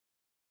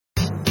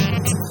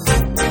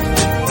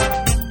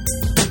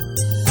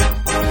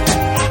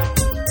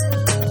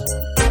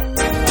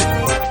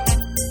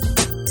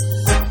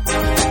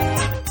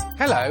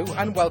Hello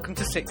and welcome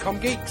to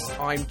Sitcom Geeks.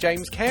 I'm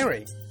James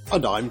Carey.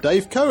 And I'm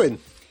Dave Cohen.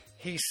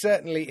 He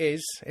certainly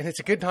is, and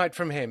it's a good night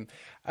from him.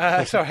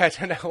 Sorry, I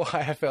don't know why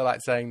I feel like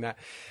saying that.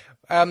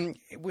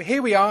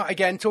 Here we are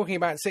again talking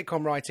about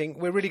sitcom writing.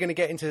 We're really going to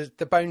get into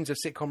the bones of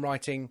sitcom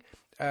writing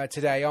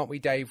today, aren't we,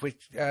 Dave?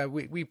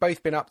 We've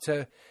both been up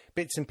to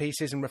bits and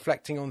pieces and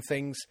reflecting on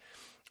things.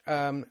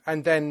 And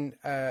then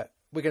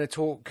we're going to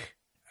talk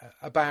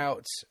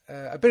about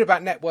a bit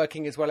about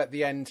networking as well at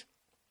the end,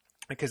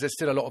 because there's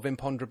still a lot of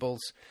imponderables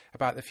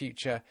about the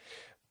future.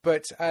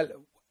 But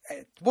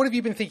what have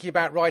you been thinking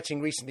about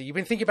writing recently? You've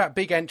been thinking about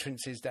big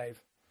entrances,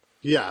 Dave.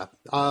 Yeah,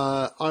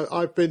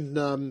 I've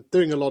been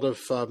doing a lot of.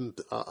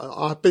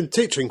 I've been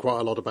teaching quite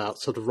a lot about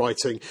sort of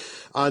writing,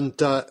 and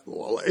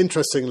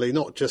interestingly,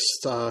 not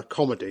just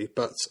comedy,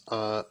 but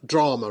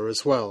drama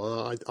as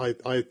well.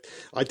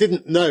 I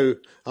didn't know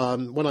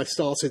when I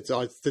started.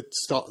 I did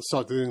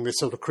start doing this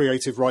sort of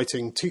creative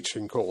writing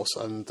teaching course,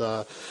 and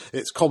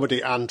it's comedy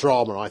and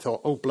drama. I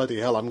thought, oh bloody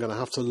hell, I'm going to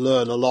have to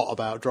learn a lot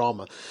about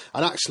drama,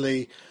 and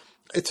actually.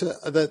 There's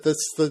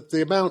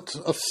the amount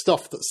of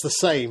stuff that's the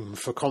same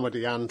for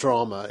comedy and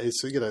drama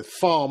is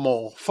far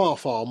more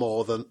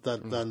than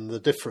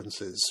the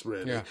differences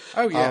really. Yeah.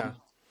 Oh yeah.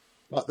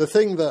 But the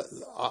thing that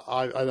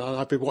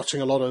I've been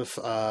watching a lot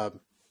of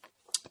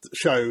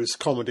shows,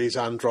 comedies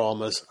and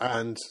dramas,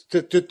 and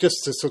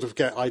just to sort of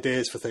get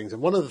ideas for things.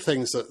 And one of the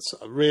things that's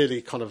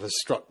really kind of has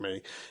struck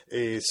me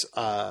is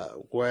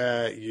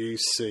where you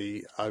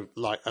see a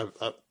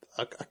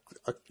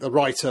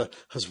writer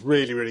has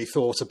really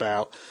thought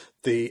about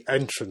the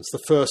entrance, the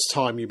first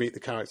time you meet the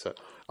character.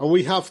 And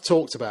we have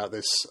talked about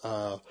this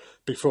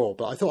before,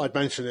 but I thought I'd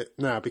mention it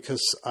now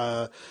because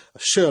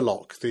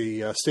Sherlock,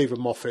 the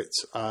Stephen Moffat,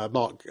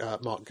 Mark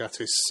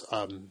Gatiss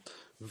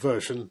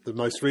version, the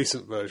most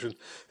recent version,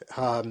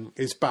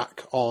 is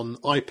back on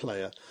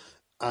iPlayer.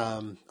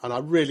 And I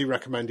really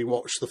recommend you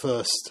watch the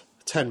first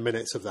 10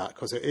 minutes of that,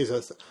 because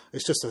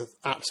it's just an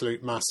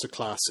absolute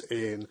masterclass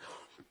in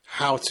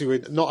how to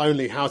not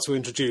only how to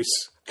introduce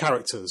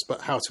characters,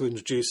 but how to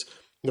introduce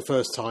the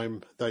first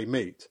time they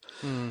meet.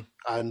 Mm.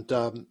 And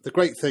the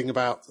great thing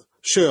about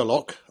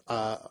Sherlock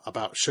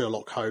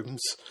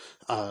Holmes,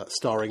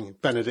 starring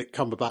Benedict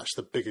Cumberbatch,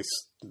 the biggest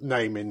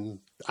name in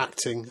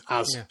acting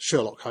as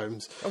Sherlock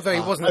Holmes. Although he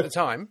wasn't at the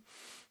time.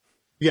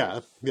 Yeah.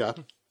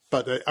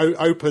 But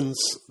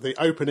the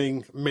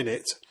opening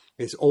minute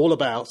is all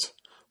about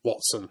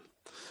Watson.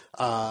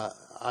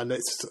 And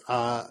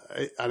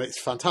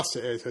it's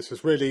fantastic.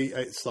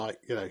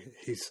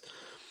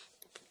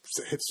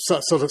 It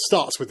sort of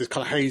starts with this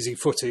kind of hazy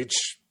footage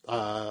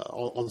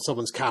on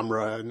someone's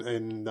camera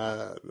in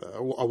a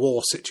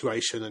war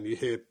situation, and you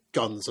hear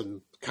guns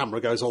and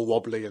camera goes all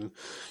wobbly, and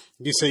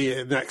you see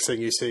the next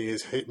thing you see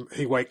is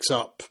he wakes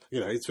up.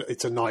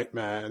 It's a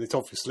nightmare, and it's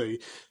obviously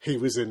he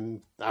was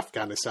in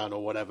Afghanistan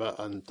or whatever,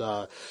 and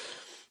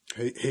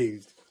he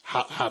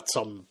had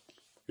some.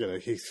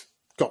 He's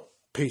got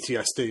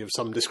PTSD of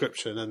some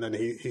description, and then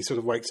he sort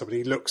of wakes up and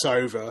he looks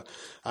over,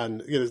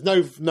 and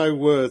there's no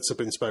words have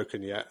been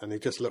spoken yet, and he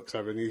just looks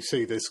over and you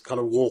see this kind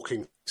of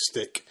walking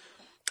stick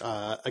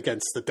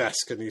against the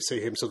desk, and you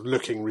see him sort of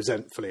looking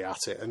resentfully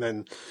at it, and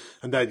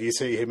then you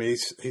see him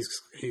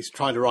he's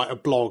trying to write a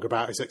blog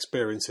about his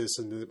experiences,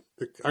 and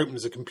it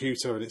opens a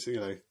computer and it's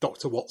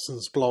Dr.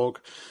 Watson's blog,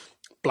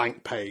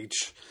 blank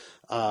page.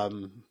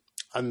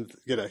 And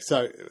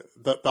so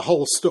the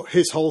whole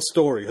his whole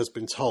story has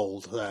been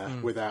told there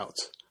without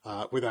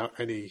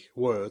any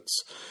words,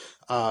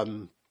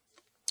 and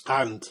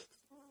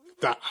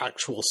that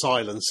actual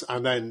silence.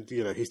 And then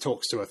he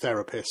talks to a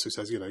therapist who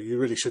says you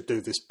really should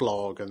do this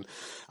blog, and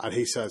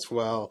he says,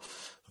 well,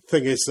 the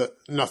thing is that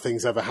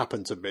nothing's ever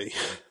happened to me,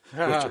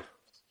 which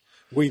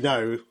we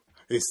know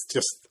is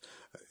just.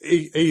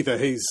 Either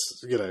he's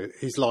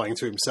lying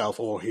to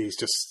himself, or he's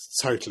just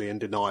totally in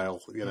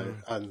denial,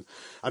 and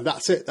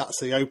that's it.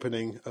 That's the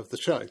opening of the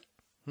show,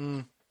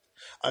 and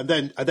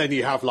then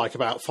you have like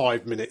about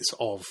 5 minutes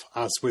of,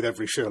 as with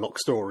every Sherlock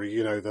story,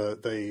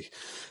 the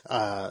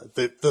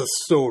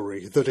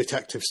story, the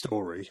detective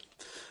story,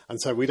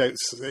 and so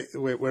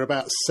we're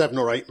about 7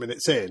 or 8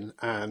 minutes in,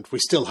 and we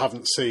still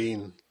haven't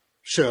seen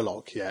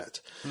Sherlock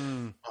yet,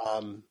 and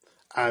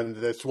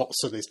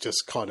Watson is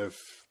just kind of.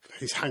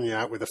 He's hanging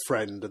out with a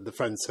friend, and the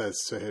friend says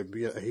to him,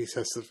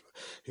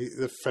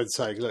 the friend's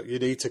saying, look, you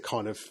need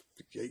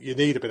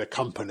a bit of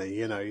company,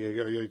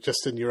 you're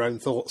just in your own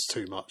thoughts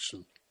too much.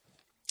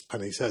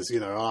 And he says,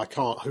 I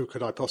can't, who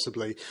could I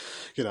possibly,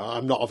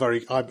 I'm not a very,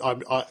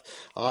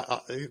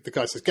 the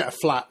guy says, get a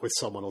flat with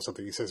someone or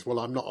something. He says, well,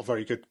 I'm not a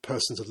very good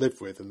person to live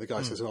with. And the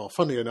guy says, well,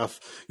 funny enough,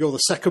 you're the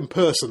second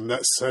person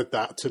that said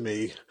that to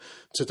me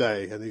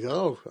today. And he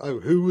goes, oh,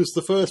 who was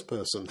the first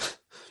person?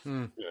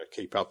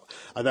 Keep up.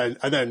 And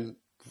then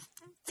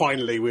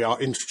finally we are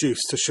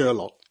introduced to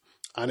Sherlock,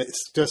 and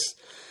it's just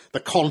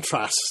the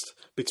contrast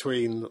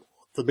between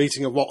the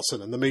meeting of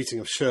Watson and the meeting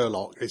of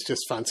Sherlock is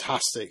just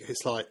fantastic.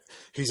 It's like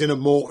he's in a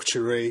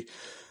mortuary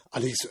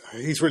and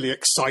he's really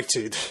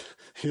excited.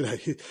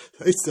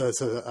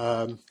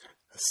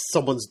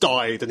 someone's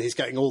died and he's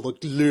getting all the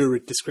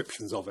lurid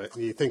descriptions of it.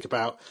 And you think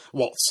about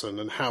Watson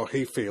and how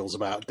he feels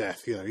about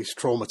death. You know, he's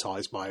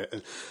traumatized by it.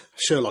 And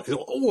Sherlock is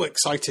all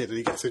excited and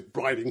he gets his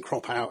briding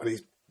crop out and he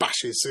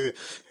bashes.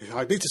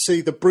 I need to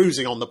see the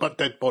bruising on the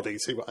dead body.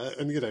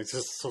 And, you know, it's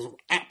just sort of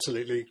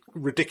absolutely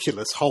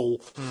ridiculous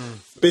whole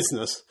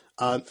business.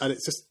 And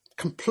it's just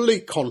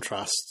complete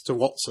contrast to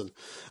Watson.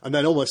 And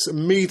then almost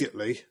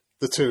immediately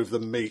the two of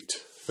them meet.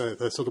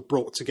 They're sort of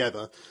brought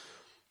together.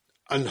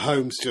 And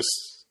Holmes just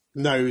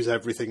knows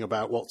everything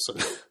about Watson,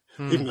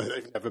 even though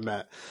they've never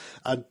met.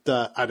 And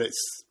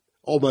it's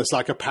almost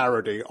like a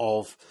parody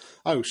of,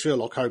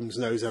 Sherlock Holmes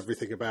knows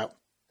everything about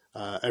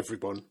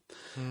everyone.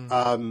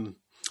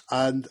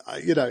 And,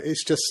 you know,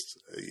 it's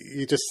just,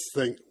 you just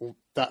think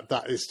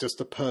that is just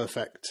a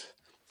perfect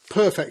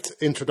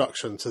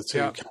introduction to two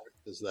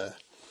characters there.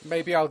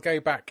 Maybe I'll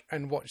go back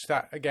and watch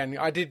that again.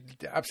 I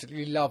did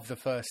absolutely love the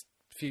first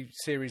few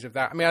series of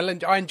that. I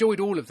mean, I enjoyed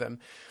all of them.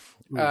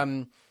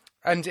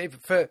 And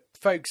for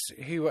folks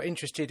who are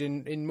interested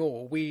in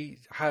more, we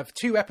have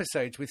 2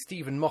 episodes with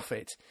Stephen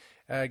Moffat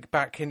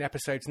back in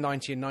episodes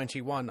 90 and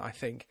 91, I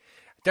think.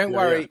 Don't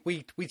worry,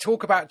 we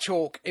talk about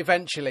chalk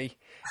eventually.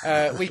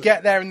 We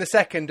get there in the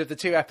second of the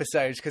 2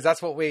 episodes because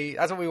that's what we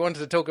wanted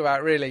to talk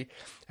about, really.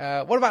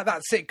 What about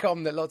that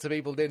sitcom that lots of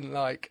people didn't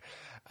like?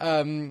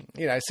 You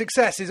know,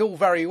 success is all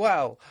very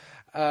well.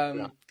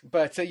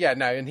 But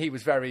and he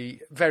was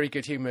very, very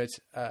good humoured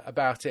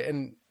about it.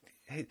 And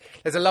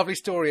there's a lovely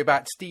story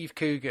about Steve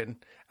Coogan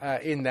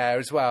in there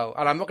as well.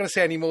 And I'm not going to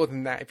say any more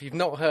than that. If you've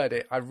not heard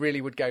it, I really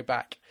would go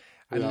back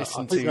and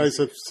listen to. I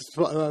think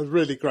those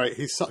really great.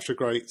 He's such a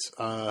great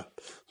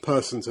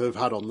person to have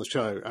had on the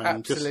show. And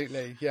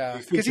absolutely,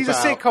 because he's a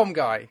sitcom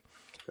guy.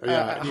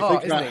 Yeah, you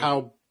think about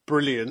how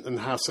brilliant and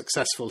how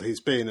successful he's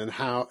been, and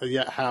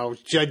how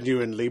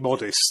genuinely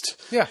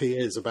modest he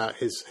is about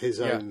his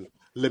own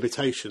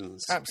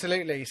limitations.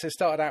 Absolutely. So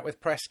started out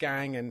with Press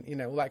Gang and, you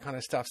know, all that kind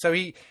of stuff. So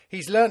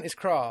he's learnt his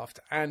craft,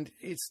 and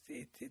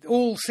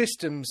all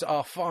systems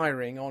are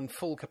firing on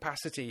full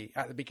capacity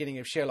at the beginning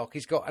of Sherlock.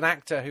 He's got an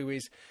actor who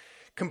is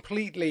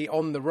completely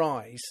on the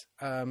rise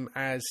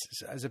as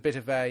a bit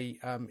of a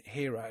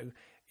hero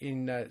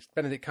in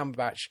Benedict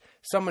Cumberbatch,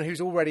 someone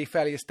who's already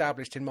fairly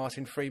established in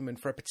Martin Freeman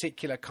for a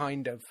particular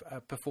kind of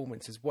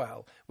performance as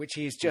well, which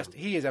he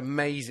is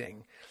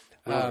amazing.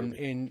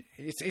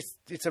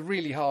 It's a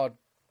really hard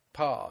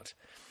part,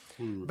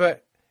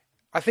 but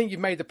I think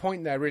you've made the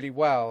point there really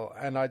well,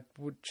 and I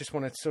would just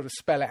want to sort of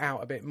spell it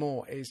out a bit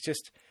more. Is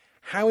just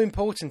how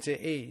important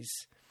it is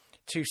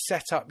to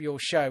set up your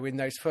show in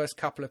those first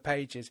couple of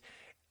pages.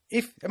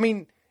 If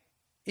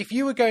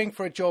you were going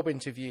for a job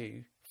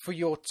interview for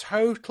your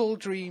total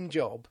dream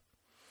job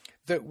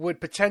that would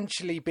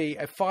potentially be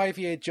a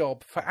 5-year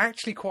job for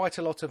actually quite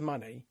a lot of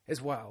money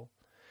as well,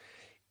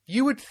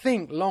 you would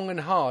think long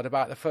and hard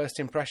about the first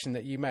impression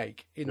that you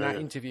make in that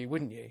interview,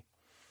 wouldn't you?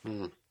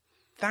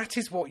 That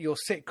is what your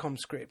sitcom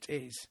script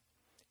is.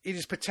 It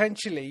is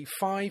potentially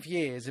 5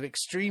 years of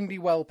extremely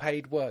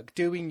well-paid work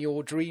doing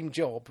your dream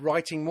job,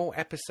 writing more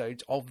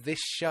episodes of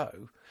this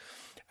show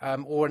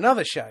or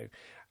another show.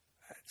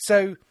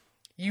 So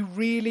you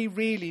really,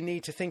 really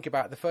need to think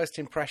about the first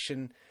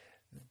impression,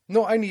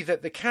 not only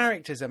that the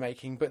characters are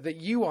making, but that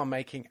you are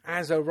making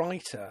as a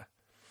writer.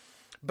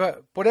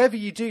 But whatever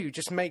you do,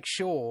 just make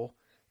sure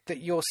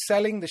that you're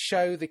selling the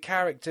show, the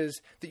characters,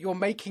 that you're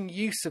making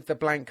use of the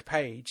blank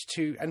page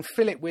and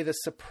fill it with a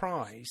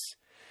surprise.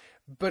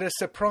 But a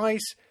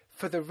surprise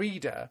for the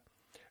reader,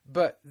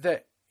 but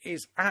that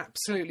is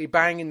absolutely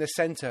bang in the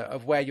centre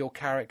of where your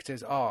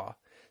characters are.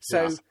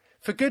 So,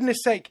 for goodness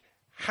sake,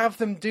 have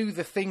them do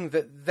the thing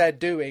that they're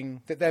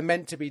doing, that they're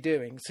meant to be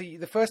doing. See,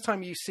 the first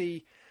time you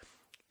see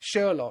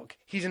Sherlock,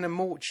 he's in a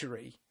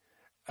mortuary,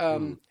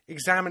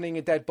 examining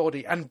a dead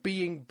body and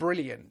being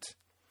brilliant.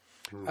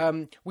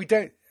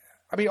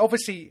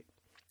 Obviously,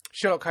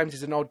 Sherlock Holmes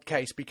is an odd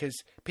case because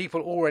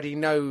people already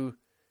know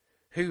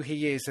who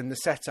he is and the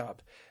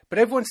setup. But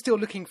everyone's still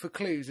looking for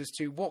clues as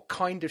to what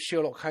kind of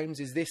Sherlock Holmes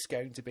is this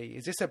going to be?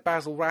 Is this a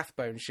Basil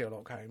Rathbone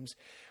Sherlock Holmes?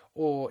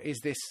 Or is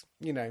this,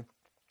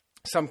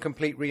 some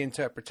complete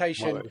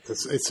reinterpretation? Well,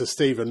 it's a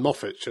Stephen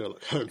Moffat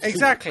Sherlock Holmes.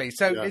 Exactly.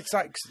 So it's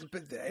like,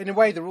 but in a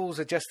way, the rules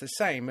are just the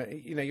same.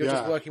 You're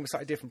just working with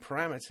slightly different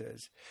parameters.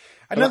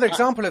 Another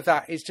example of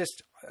that is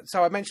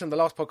so I mentioned on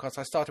the last podcast,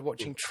 I started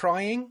watching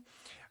Trying.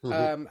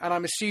 And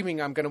I'm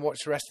assuming I'm going to watch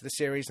the rest of the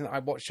series, and I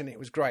watched and it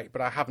was great,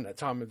 but I haven't at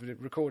the time of the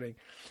recording.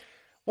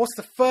 What's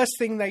the first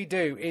thing they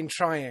do in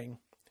Trying?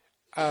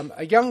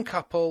 A young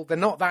couple, they're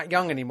not that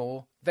young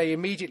anymore. They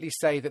immediately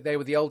say that they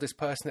were the oldest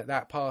person at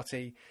that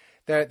party.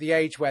 They're at the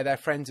age where their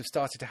friends have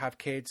started to have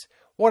kids.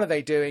 What are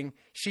they doing?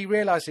 She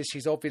realises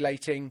she's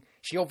ovulating.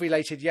 She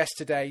ovulated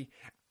yesterday.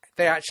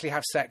 They actually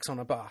have sex on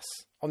a bus,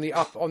 on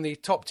the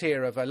top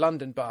tier of a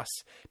London bus,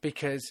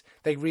 because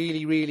they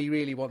really, really,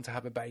 really want to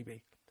have a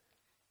baby.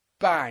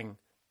 Bang.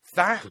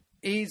 That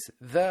is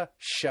the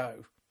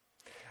show.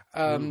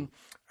 And,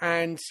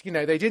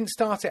 they didn't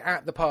start it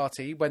at the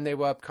party when they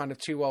were kind of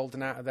too old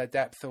and out of their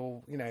depth,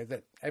 or,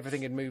 that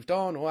everything had moved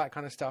on, all that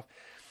kind of stuff.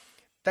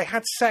 they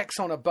had sex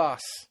on a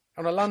bus,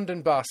 on a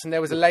London bus, and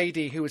there was a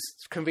lady who was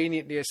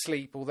conveniently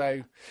asleep,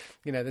 although,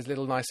 there's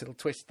a nice little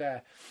twist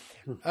there.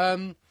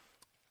 And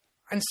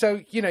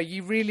so,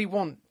 you really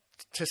want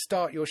to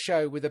start your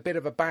show with a bit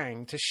of a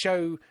bang, to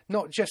show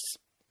not just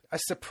a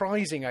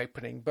surprising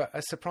opening, but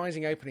a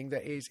surprising opening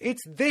that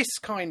it's this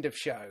kind of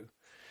show.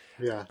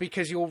 Yeah.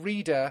 Because your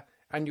reader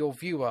and your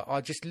viewer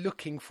are just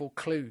looking for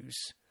clues.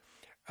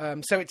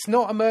 So it's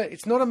not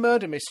a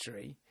murder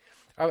mystery.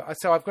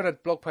 So I've got a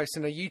blog post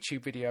and a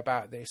YouTube video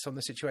about this on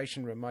the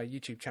Situation Room, my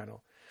YouTube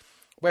channel,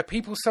 where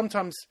people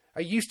sometimes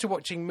are used to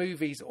watching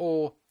movies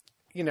or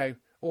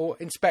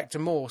Inspector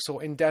Morse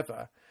or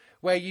Endeavour,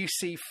 where you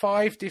see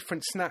 5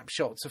 different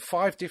snapshots of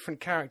 5 different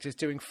characters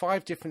doing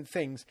 5 different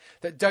things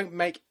that don't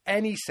make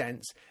any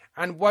sense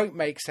and won't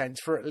make sense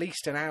for at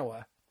least an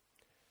hour.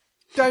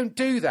 Don't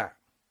do that.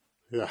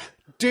 Yeah.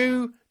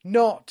 Do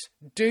not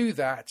do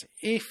that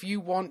if you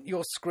want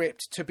your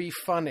script to be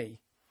funny.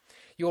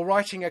 You're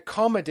writing a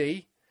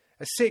comedy,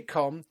 a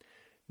sitcom,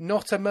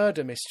 not a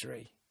murder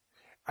mystery.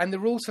 And the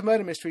rules for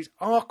murder mysteries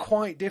are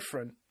quite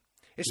different,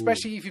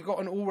 especially if you've got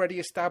an already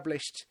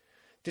established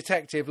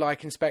detective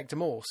like Inspector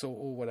Morse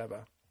or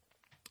whatever.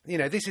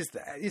 This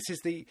is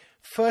the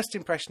first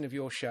impression of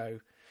your show.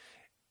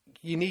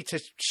 You need to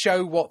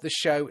show what the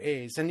show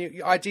is. And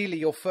ideally,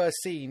 your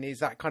first scene is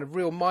that kind of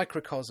real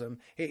microcosm.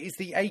 It is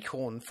the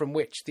acorn from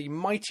which the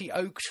mighty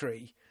oak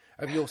tree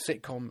of your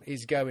sitcom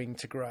is going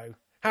to grow.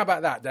 How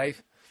about that,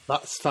 Dave?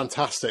 That's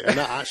fantastic. And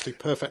that actually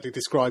perfectly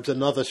describes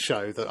another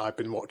show that I've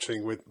been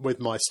watching with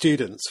my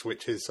students,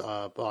 which is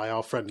by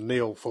our friend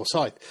Neil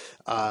Forsyth,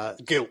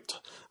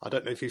 Guilt. I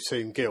don't know if you've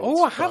seen Guilt.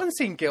 Oh, I haven't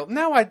seen Guilt.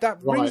 No, that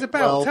rings a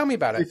bell. Well, tell me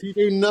about it. If you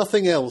do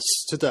nothing else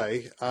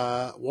today,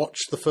 watch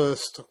the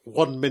first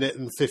 1 minute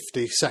and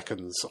 50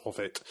 seconds of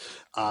it.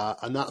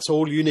 And that's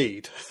all you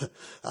need.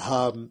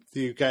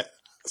 You get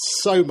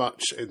so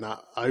much in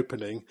that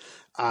opening,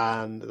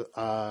 and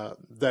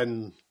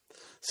then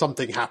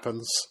something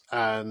happens,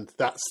 and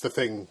that's the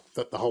thing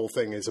that the whole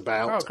thing is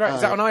about. Oh, great.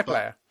 Is that on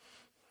iPlayer?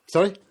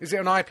 Sorry? Is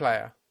it on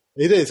iPlayer?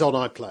 It is on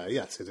iPlayer,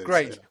 yes, it is.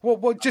 Great. Yeah.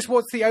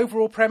 What's the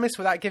overall premise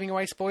without giving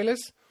away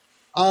spoilers?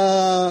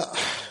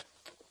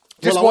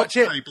 Just watch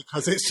it.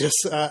 Because it's just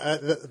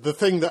the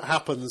thing that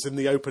happens in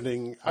the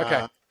opening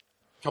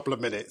couple of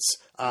minutes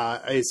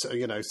is,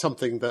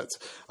 something that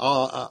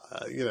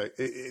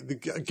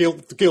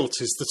Guilt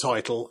is the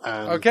title.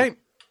 And okay.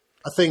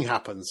 A thing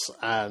happens,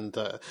 and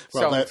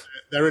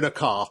they're in a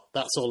car.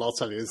 That's all I'll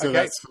tell you. So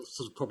that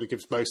sort of probably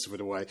gives most of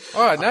it away.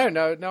 Oh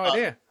no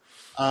idea.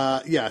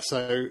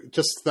 So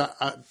just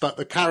that, but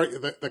the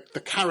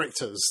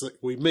characters that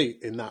we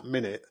meet in that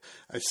minute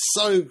are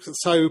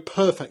so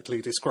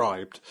perfectly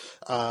described,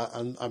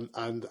 and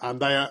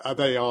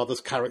they are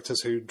the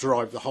characters who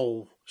drive the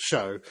whole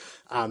show.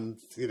 And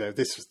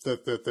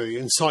the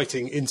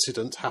inciting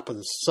incident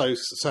happens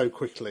so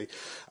quickly,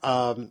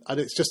 and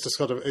it's just a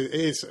sort of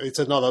it's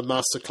another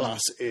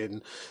masterclass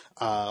in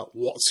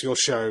what's your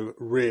show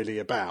really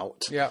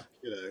about. Yeah.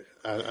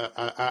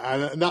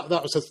 And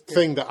that was a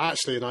thing that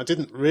actually, and I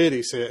didn't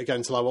really see it again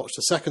until I watched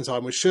the second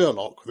time with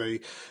Sherlock. The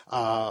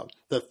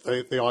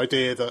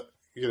idea that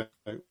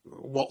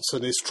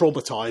Watson is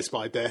traumatized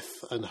by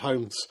death and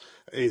Holmes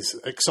is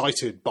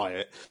excited by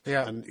it.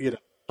 Yeah. And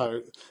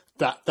so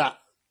that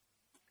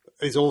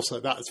is also,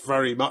 that's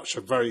very much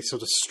a very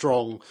sort of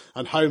strong,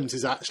 and Holmes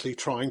is actually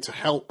trying to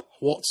help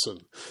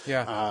Watson.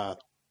 Yeah.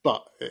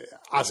 But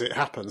as it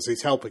happens,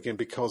 he's helping him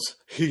because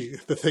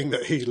the thing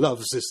that he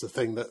loves is the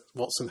thing that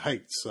Watson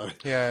hates. So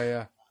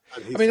yeah. I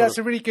mean, that's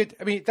a really good.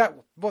 I mean,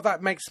 what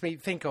that makes me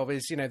think of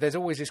is, there's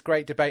always this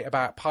great debate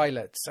about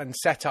pilots and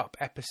setup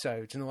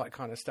episodes and all that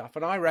kind of stuff.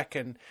 And I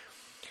reckon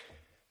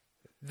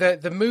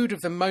the mood of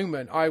the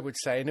moment, I would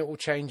say, and it will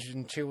change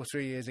in 2 or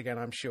 3 years again,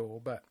 I'm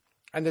sure.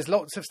 And there's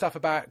lots of stuff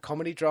about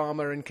comedy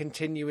drama and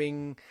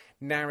continuing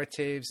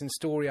narratives and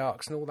story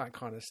arcs and all that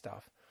kind of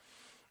stuff.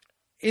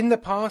 In the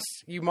past,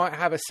 you might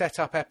have a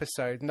set-up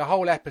episode, and the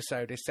whole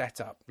episode is set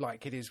up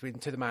like it is in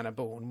To the Manor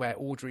Born, where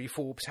Audrey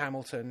Forbes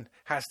Hamilton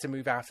has to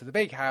move out of the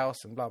big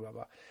house and blah, blah,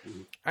 blah.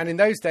 Mm-hmm. And in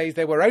those days,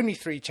 there were only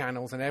 3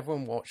 channels, and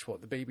everyone watched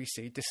what the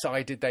BBC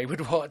decided they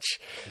would watch.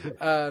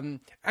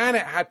 And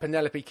it had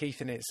Penelope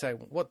Keith in it, so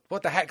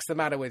what the heck's the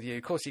matter with you?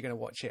 Of course you're going to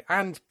watch it.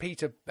 And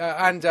Peter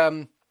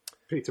Bowles.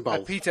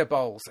 Peter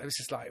Bowles. It was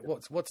just like,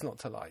 what's not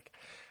to like?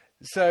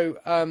 So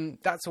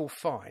that's all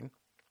fine.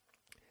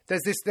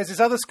 There's this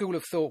other school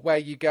of thought where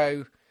you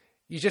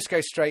just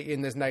go straight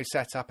in. There's no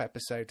setup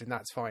episode, and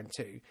that's fine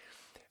too.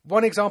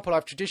 One example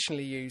I've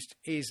traditionally used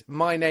is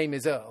My Name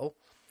is Earl,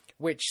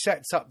 which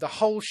sets up the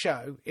whole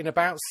show in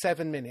about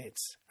 7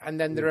 minutes, and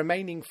then the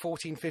remaining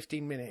 14,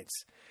 15 minutes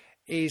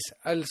is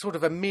a sort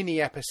of a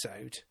mini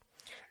episode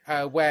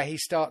where he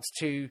starts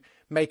to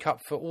make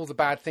up for all the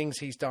bad things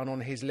he's done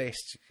on his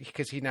list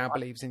because he now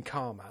believes in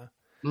karma.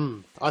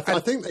 I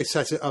think they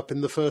set it up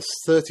in the first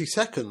 30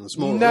 seconds,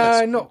 more or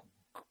less.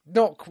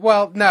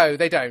 No,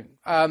 they don't.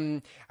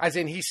 As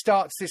in, he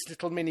starts this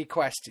little mini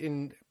quest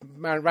in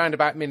round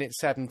about minute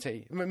 7.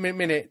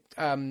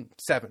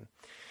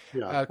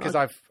 because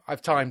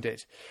I've timed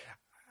it.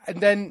 And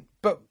then,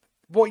 but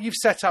what you've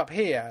set up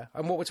here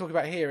and what we're talking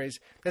about here is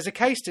there's a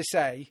case to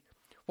say,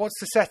 what's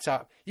the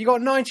setup? You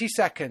got 90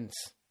 seconds.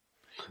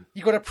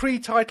 You got a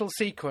pre-title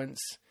sequence,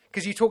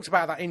 because you talked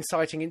about that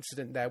inciting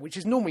incident there, which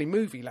is normally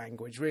movie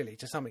language, really,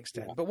 to some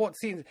extent. Yeah. But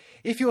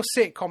if your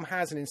sitcom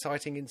has an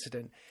inciting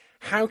incident,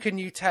 how can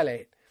you tell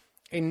it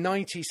in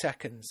 90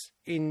 seconds,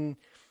 in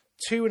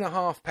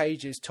 2.5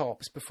 pages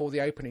tops before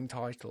the opening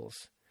titles?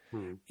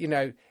 You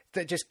know,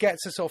 that just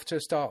gets us off to a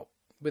start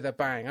with a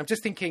bang. I'm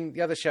just thinking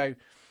the other show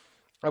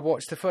I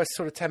watched, the first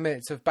sort of 10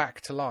 minutes of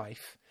Back to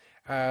Life,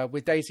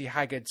 with Daisy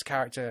Haggard's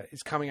character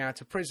is coming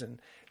out of prison.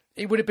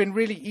 It would have been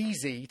really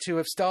easy to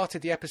have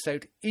started the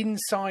episode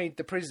inside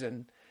the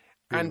prison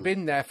and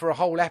been there for a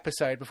whole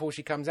episode before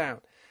she comes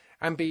out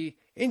and be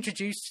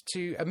introduced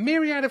to a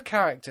myriad of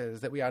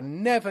characters that we are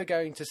never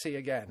going to see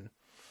again.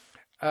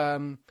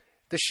 The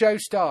show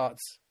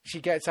starts,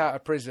 she gets out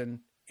of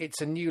prison,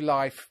 it's a new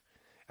life,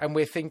 and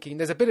we're thinking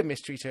there's a bit of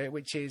mystery to it,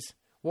 which is,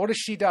 what has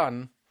she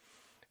done?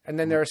 And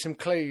then there are some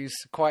clues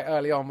quite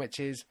early on, which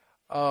is,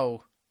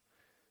 oh,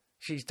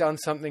 she's done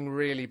something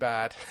really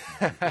bad.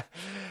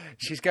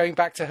 She's going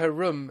back to her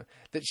room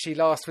that she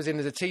last was in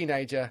as a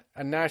teenager,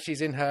 and now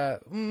she's in her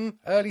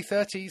early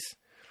 30s.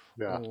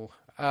 Yeah. What?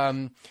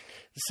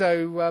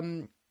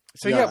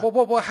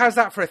 How's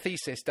that for a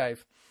thesis,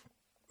 Dave?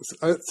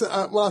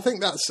 Well, I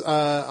think that's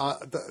a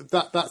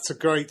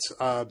great.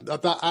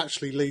 That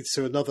actually leads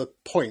to another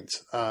point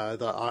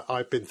that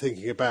I've been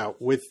thinking about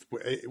with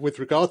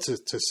regard to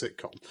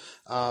sitcom,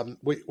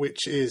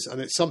 which is, and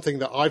it's something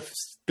that I've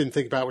been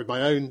thinking about with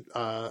my own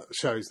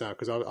shows now,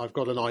 because I've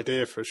got an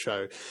idea for a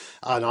show,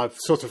 and I've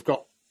sort of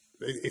got.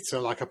 It's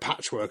like a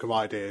patchwork of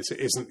ideas. It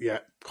isn't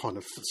yet kind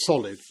of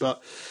solid,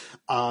 but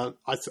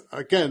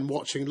again,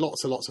 watching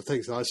lots and lots of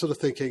things, and I was sort of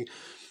thinking,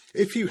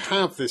 if you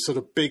have this sort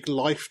of big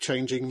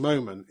life-changing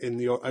moment in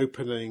your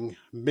opening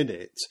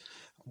minute,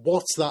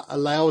 what that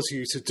allows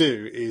you to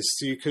do is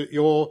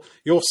your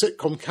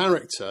sitcom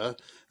character,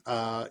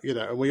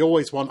 and we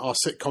always want our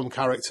sitcom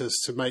characters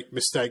to make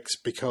mistakes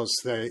because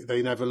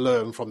they never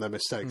learn from their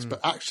mistakes.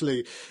 But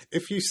actually,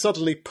 if you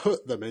suddenly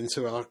put them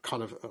into a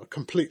kind of a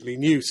completely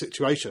new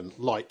situation,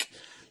 like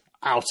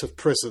out of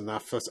prison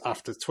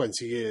after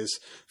 20 years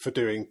for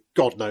doing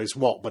God knows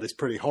what, but it's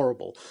pretty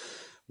horrible.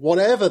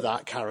 Whatever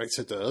that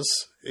character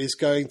does is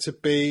going to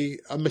be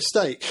a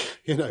mistake,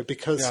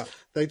 because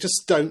they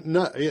just don't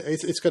know.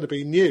 It's going to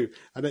be new.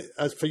 And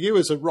for you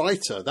as a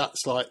writer,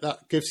 that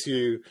gives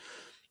you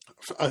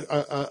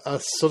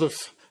a sort of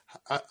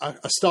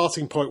a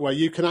starting point where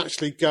you can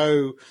actually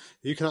go,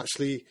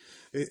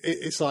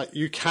 it's like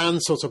you can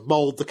sort of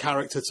mould the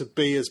character to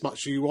be as much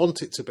as you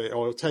want it to be,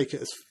 or take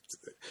it as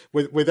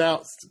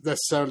without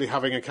necessarily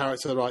having a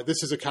character like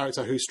this is a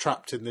character who's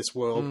trapped in this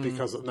world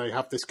because they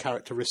have this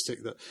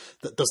characteristic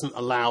that doesn't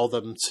allow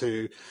them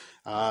to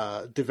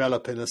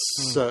develop in a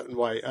certain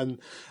way, and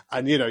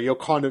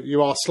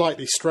you are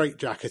slightly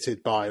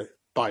straitjacketed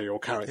by your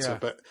character.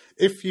 But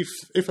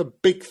if a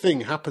big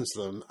thing happens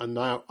to them and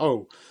now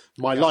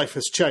my life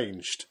has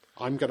changed,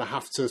 I'm going to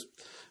have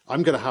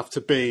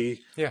to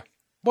be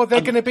well,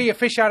 they're going to be a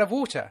fish out of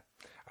water.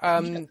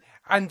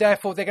 And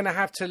therefore, they're going to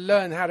have to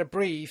learn how to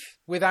breathe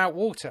without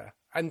water,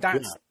 and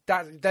that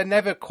they're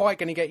never quite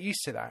going to get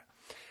used to that.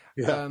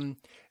 Yeah.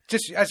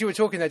 Just as you were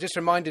talking there, just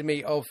reminded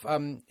me of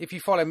if you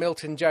follow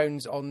Milton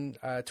Jones on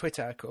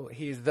Twitter,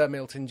 he is the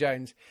Milton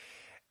Jones.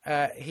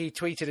 He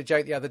tweeted a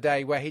joke the other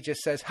day where he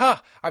just says,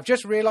 I've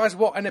just realised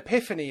what an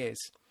epiphany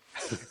is,"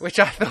 which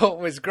I thought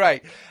was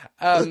great.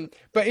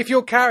 But if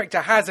your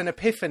character has an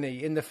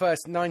epiphany in the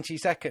first 90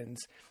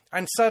 seconds.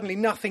 And suddenly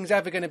nothing's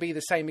ever going to be the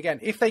same again.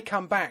 If they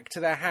come back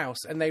to their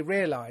house and they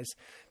realise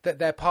that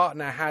their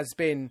partner has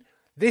been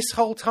this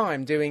whole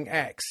time doing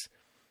X,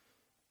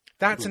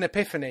 that's an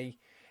epiphany,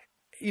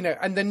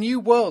 and the new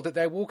world that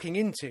they're walking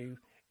into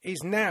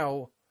is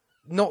now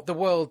not the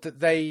world that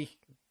they've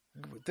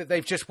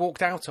just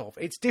walked out of.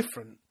 It's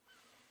different.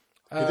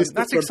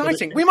 That's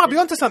exciting. We might be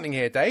onto something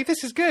here, Dave.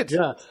 This is good.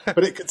 Yeah,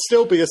 but it could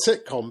still be a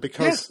sitcom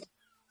because... Yeah.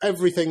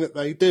 Everything that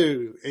they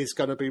do is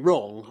going to be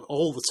wrong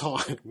all the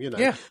time,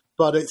 Yeah.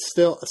 But it's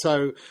still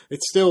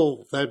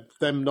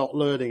them not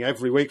learning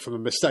every week from the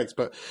mistakes.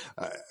 But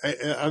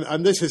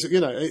and this is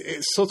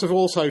it's sort of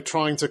also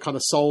trying to kind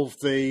of solve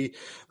the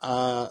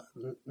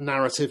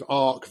narrative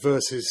arc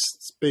versus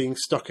being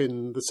stuck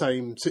in the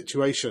same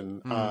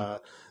situation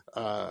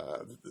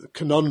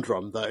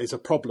conundrum that is a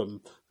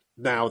problem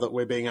now that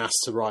we're being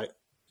asked to write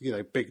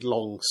big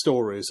long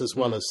stories as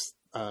well as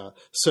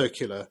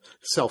circular,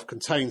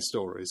 self-contained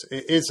stories.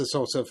 It is a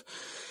sort of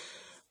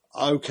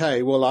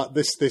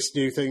this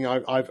new thing.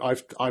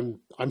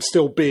 I'm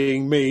still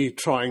being me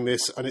trying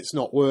this, and it's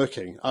not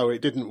working.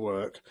 It didn't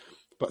work,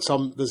 but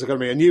there's going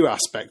to be a new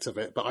aspect of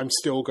it. But I'm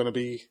still going to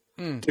be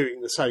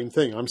doing the same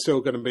thing. I'm still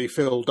going to be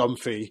Phil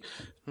Dunphy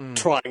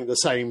trying the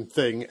same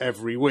thing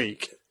every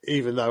week.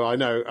 even though I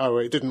know, oh,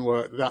 it didn't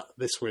work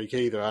this week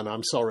either, and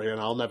I'm sorry, and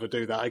I'll never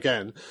do that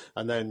again.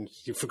 And then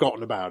you've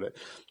forgotten about it.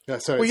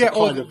 So well, yeah,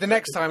 or the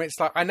next time it's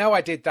like, I know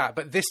I did that,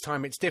 but this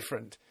time it's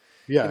different.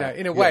 Yeah, you know,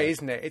 in a way,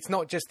 isn't it? It's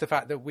not just the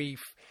fact that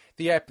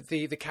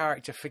the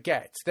character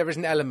forgets. There is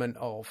an element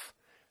of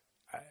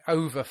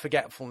over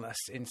forgetfulness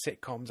in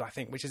sitcoms, I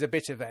think, which is a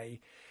bit of a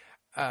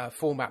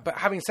format. But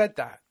having said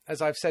that,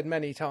 as I've said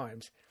many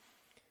times,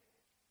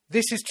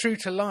 this is true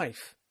to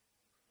life.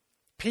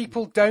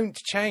 People don't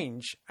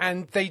change,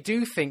 and they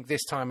do think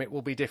this time it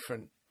will be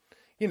different.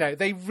 You know,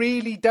 they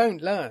really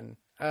don't learn.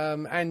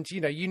 And,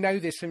 you know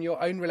this from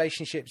your own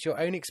relationships, your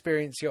own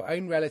experience, your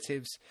own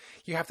relatives.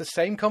 You have the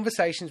same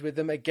conversations with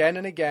them again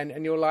and again,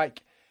 and you're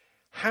like,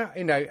 how,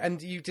 you know,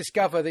 and you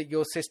discover that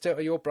your sister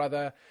or your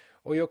brother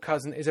or your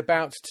cousin is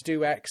about to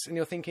do X, and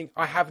you're thinking,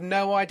 I have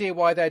no idea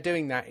why they're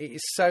doing that. It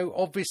is so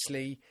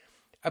obviously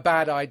a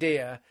bad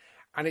idea,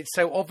 and it's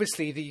so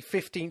obviously the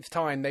 15th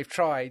time they've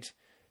tried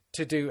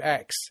to do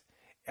X,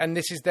 and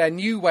this is their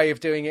new way of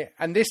doing it.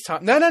 And this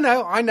time, no,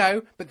 I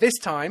know, but this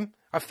time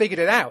I've figured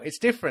it out. It's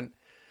different.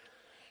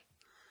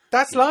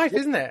 That's life,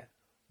 isn't it?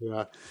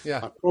 Yeah. Yeah.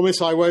 I promise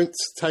I won't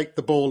take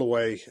the ball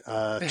away,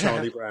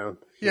 Charlie Brown.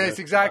 Yes,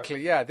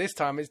 exactly. Yeah, this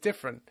time it's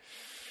different.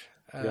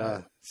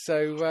 So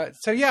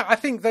yeah, I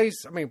think those.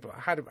 I mean,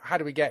 how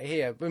do we get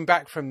here? Going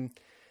back from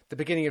the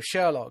beginning of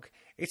Sherlock,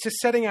 it's just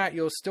setting out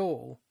your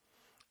stall,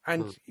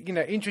 and you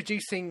know,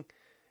 introducing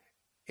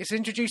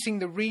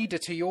the reader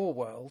to your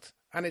world,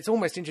 and it's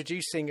almost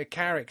introducing a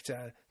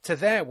character to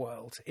their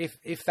world,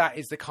 if that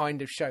is the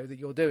kind of show that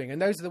you're doing.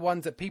 And those are the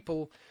ones that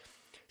people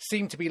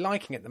seem to be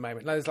liking at the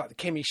moment. There's like the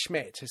Kimmy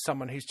Schmidt, who's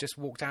someone who's just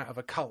walked out of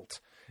a cult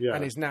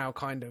and is now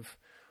kind of,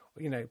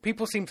 you know,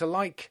 people seem to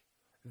like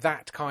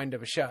that kind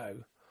of a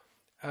show.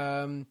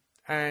 And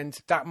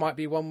that might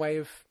be one way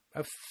of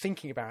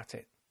thinking about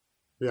it.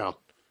 Yeah.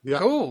 Yeah.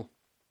 Cool.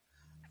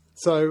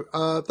 So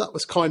that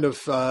was kind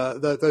of,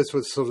 those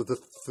were sort of the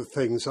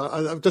things.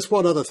 Just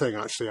one other thing,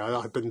 actually,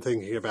 I've been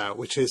thinking about,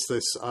 which is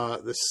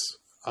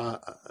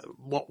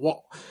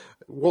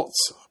what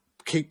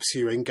keeps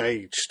you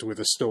engaged with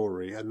a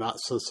story, and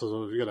that's a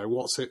sort of, you know,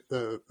 what's it?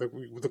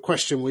 The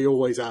question we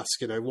always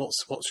ask, you know,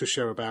 what's your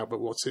show about,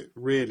 but what's it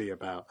really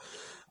about?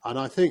 And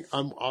I think,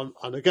 and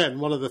again,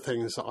 one of the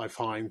things that I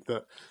find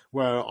that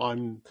where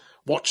I'm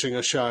watching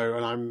a show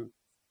and I'm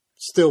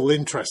still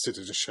interested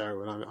in a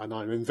show and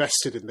I'm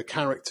invested in the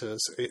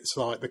characters, it's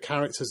like the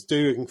characters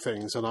doing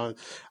things, and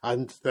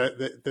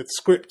the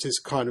script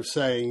is kind of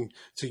saying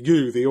to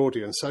you, the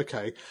audience,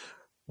 okay,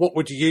 what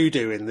would you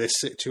do in this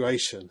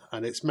situation?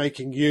 And it's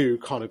making you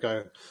kind of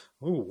go,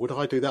 oh, would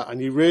I do that?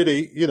 And you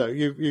really, you know,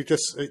 it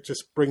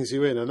just brings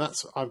you in. And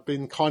I've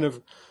been kind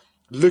of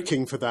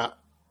looking for that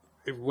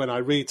when I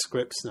read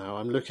scripts now.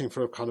 I'm looking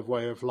for a kind of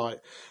way of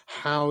like,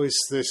 how is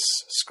this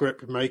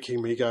script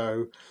making me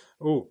go,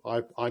 oh,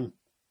 I'm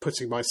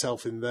putting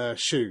myself in their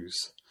shoes?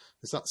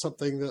 Is that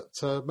something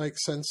that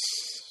makes sense?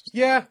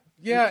 Yeah.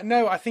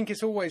 No, I think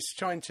it's always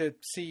trying to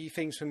see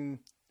things from,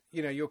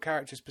 you know, your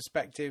character's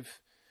perspective.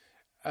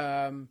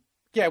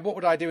 What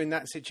would I do in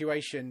that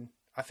situation?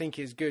 I think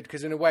is good,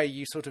 because in a way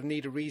you sort of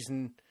need a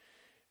reason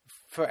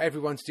for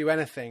everyone to do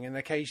anything. And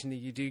occasionally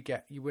you do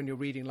when you're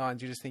reading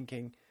lines, you're just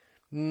thinking,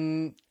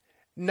 no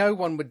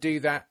one would do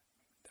that.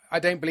 I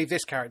don't believe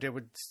this character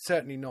would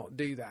certainly not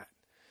do that.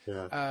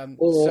 Yeah.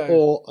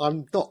 Or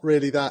I'm not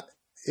really that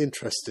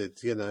interested,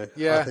 you know.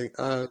 Yeah. I think,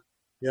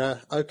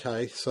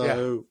 okay.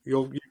 So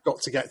you've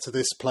got to get to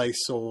this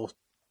place or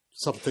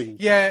something.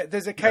 Yeah,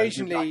 there's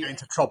occasionally, you know, get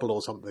into trouble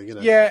or something, you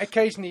know. Yeah,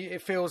 occasionally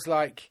it feels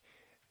like,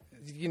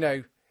 you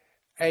know,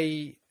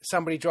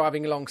 somebody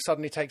driving along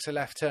suddenly takes a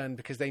left turn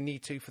because they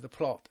need to for the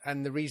plot,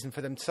 and the reason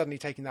for them suddenly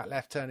taking that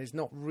left turn is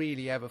not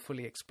really ever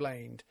fully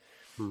explained.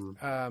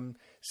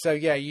 So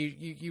yeah,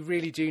 you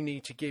really do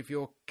need to give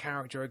your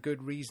character a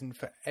good reason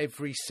for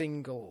every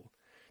single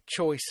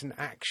choice and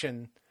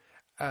action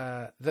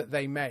that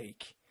they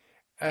make,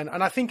 and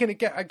I think, and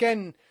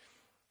again,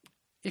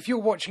 if you're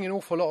watching an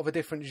awful lot of a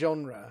different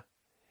genre,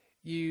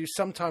 you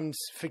sometimes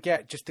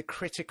forget just the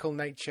critical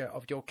nature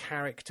of your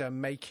character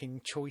making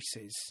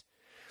choices.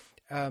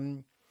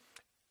 And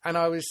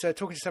I was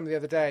talking to somebody the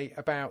other day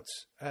about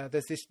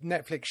there's this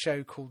Netflix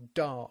show called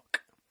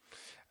Dark,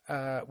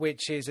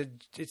 which is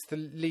it's the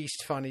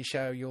least funny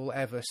show you'll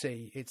ever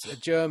see. It's a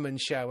German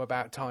show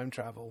about time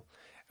travel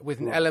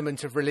with an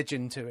element of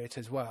religion to it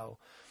as well.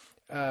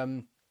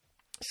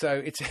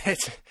 So it's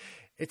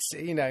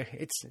you know,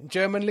 it's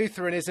German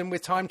Lutheranism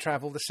with time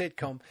travel, the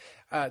sitcom,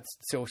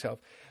 sort of.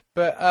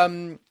 But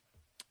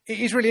it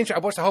is really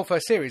interesting. I watched the whole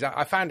first series.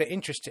 I found it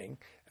interesting.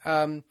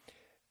 The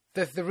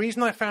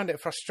reason I found it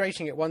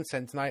frustrating at one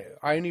sense, and I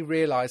only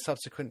realised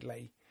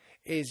subsequently,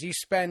 is you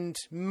spend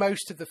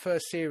most of the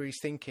first series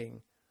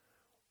thinking,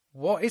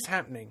 what is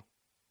happening?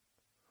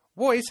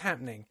 What is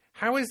happening?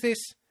 How is this?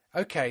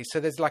 Okay, so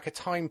there's like a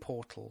time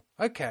portal.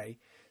 Okay,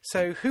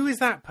 so who is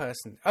that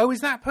person? Oh,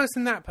 is that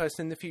person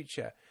in the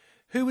future?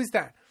 Who is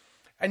that?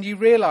 And you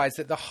realise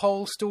that the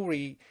whole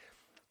story,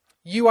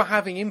 you are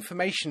having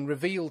information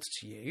revealed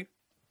to you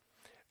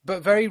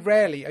But very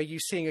rarely are you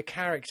seeing a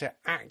character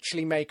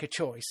actually make a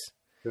choice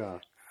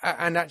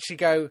and actually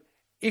go,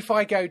 if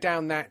I go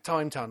down that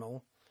time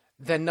tunnel,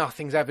 then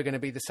nothing's ever going to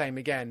be the same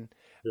again.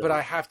 Yeah. But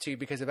I have to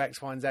because of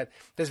X, Y, and Z.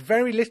 There's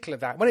very little of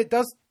that. When it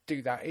does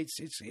do that, it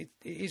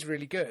is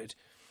really good.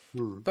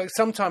 But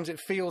sometimes it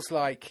feels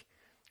like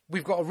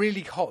we've got a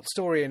really hot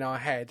story in our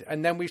head,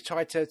 and then we've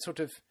tried to sort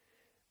of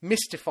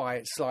mystify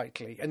it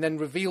slightly and then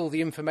reveal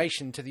the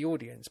information to the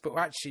audience. But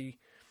actually,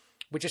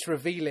 we're just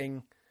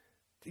revealing,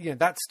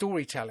 that's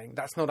storytelling.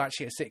 That's not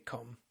actually a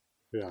sitcom.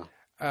 Yeah.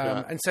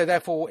 And so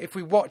therefore, if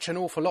we watch an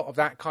awful lot of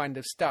that kind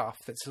of stuff,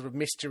 that's sort of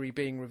mystery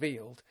being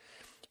revealed,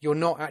 you're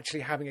not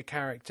actually having a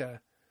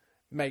character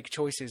make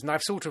choices. And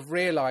I've sort of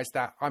realised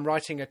that I'm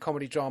writing a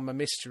comedy drama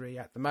mystery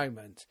at the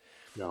moment.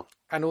 Yeah.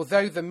 And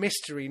although the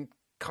mystery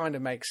kind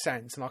of makes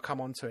sense, and I'll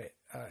come on to it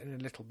in a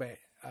little bit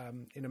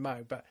in a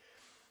mo, but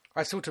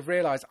I sort of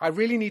realised I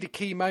really need a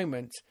key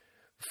moment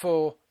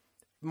for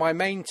my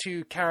main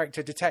two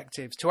character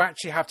detectives to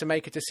actually have to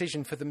make a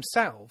decision for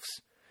themselves.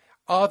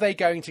 Are they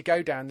going to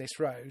go down this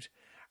road?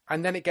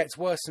 And then it gets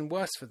worse and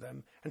worse for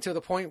them until the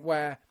point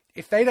where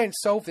if they don't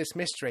solve this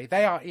mystery,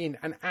 they are in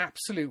an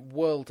absolute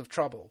world of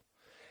trouble.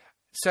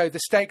 So the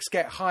stakes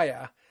get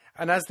higher,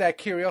 and as their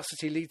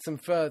curiosity leads them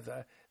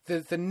further,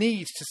 the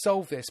need to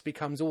solve this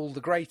becomes all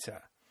the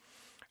greater.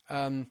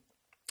 And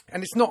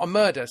it's not a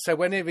murder. So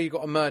whenever you've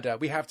got a murder,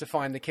 we have to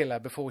find the killer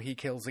before he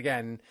kills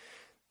again.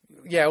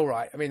 Yeah, all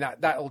right. I mean,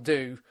 that'll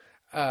do.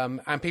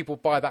 And people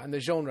buy that in the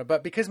genre.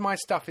 But because my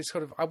stuff is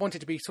sort of, I want it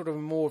to be sort of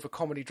more of a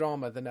comedy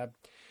drama than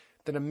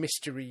a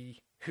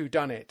mystery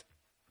whodunit.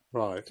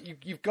 Right.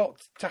 You've got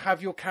to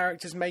have your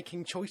characters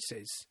making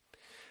choices.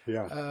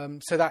 Yeah.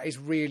 So that is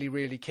really,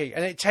 really key.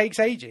 And it takes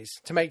ages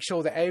to make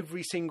sure that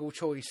every single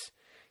choice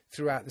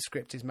throughout the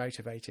script is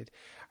motivated.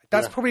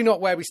 That's probably not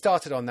where we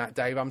started on that,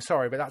 Dave. I'm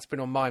sorry, but that's been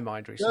on my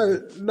mind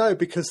recently. No,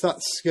 because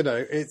that's,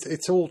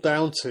 it's all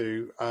down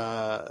to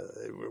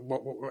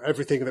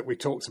everything that we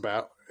talked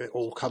about. It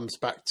all comes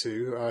back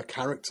to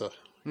character,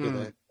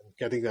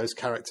 getting those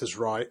characters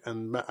right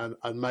and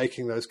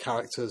making those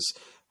characters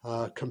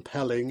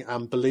compelling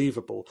and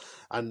believable.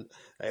 And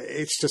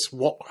it's just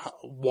what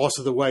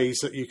are the ways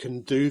that you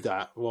can do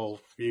that?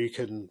 Well, you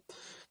can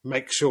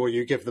make sure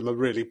you give them a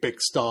really big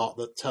start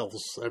that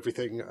tells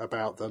everything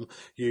about them.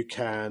 You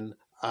can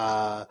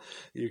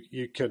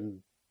you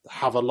can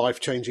have a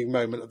life-changing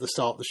moment at the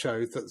start of the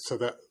show so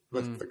that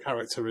the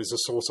character is a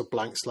sort of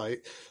blank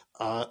slate,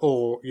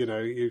 or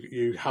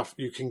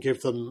you can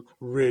give them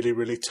really,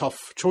 really tough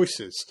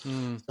choices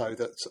so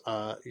that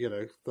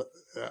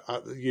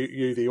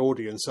you the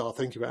audience are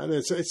thinking about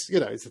it. And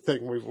it's a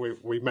thing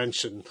we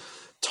mention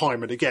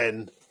time and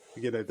again.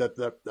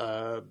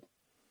 That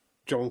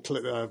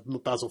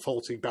Basil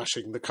Fawlty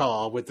bashing the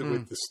car with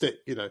the stick.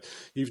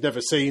 You've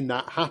never seen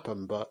that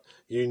happen, but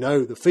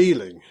the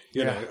feeling.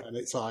 You know, and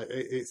it's like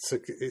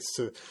it's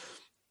to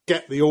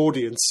get the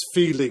audience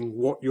feeling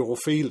what you're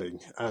feeling,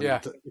 and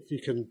if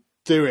you can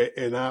do it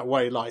in a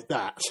way like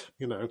that,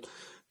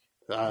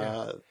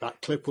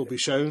 that clip will be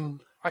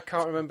shown. I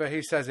can't remember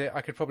who says it.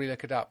 I could probably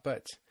look it up,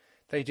 but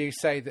they do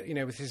say that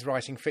with his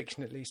writing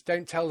fiction at least,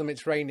 don't tell them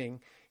it's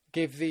raining.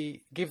 Give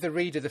the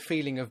reader the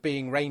feeling of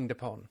being rained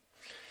upon.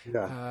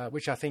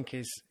 Which I think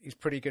is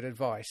pretty good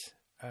advice.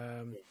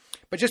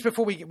 But just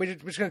before we're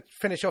just going to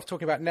finish off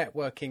talking about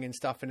networking and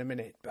stuff in a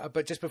minute.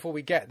 But just before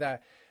we get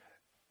there,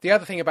 the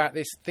other thing about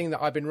this thing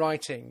that I've been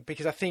writing,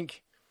 because I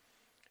think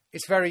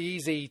it's very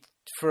easy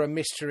for a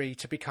mystery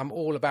to become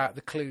all about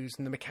the clues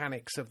and the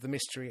mechanics of the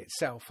mystery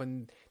itself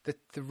and the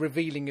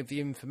revealing of the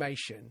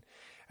information.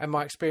 And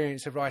my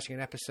experience of writing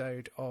an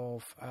episode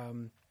of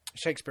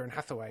Shakespeare and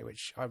Hathaway,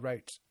 which I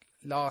wrote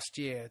last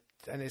year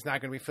and is now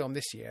going to be filmed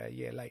this year, a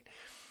year late.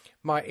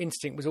 My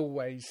instinct was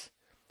always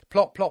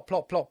plot, motive,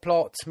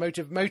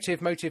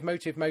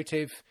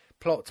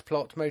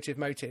 plot,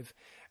 motive.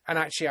 And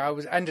actually I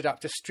ended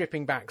up just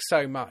stripping back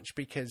so much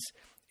because,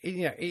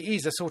 it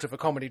is a sort of a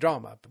comedy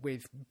drama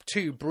with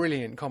two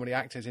brilliant comedy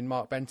actors in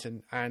Mark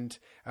Benton and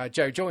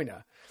Joe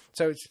Joyner.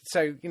 So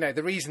one of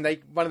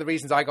the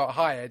reasons I got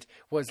hired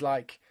was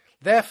like,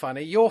 they're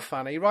funny, you're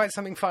funny, write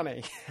something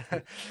funny.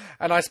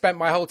 And I spent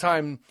my whole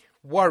time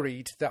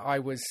worried that I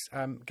was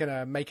going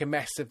to make a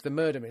mess of the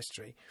murder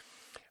mystery.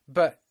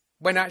 But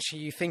when actually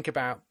you think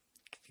about,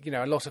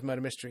 a lot of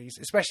murder mysteries,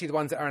 especially the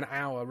ones that are an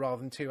hour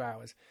rather than 2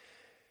 hours,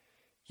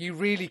 you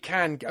really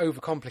can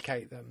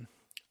overcomplicate them.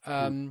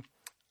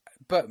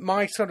 But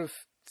my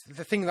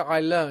the thing that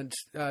I learned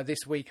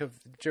this week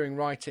during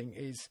writing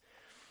is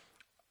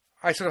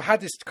I sort of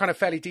had this kind of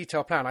fairly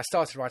detailed plan. I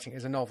started writing it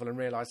as a novel and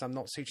realised I'm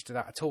not suited to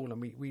that at all.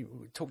 And we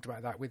talked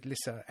about that with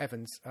Lissa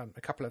Evans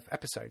a couple of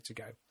episodes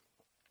ago.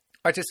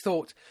 I just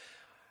thought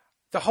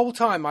the whole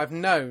time I've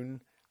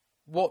known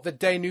what the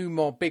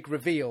denouement big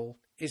reveal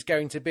is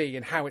going to be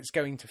and how it's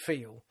going to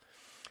feel.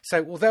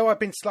 So although I've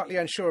been slightly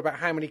unsure about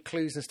how many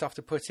clues and stuff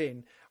to put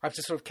in, I've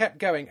just sort of kept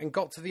going and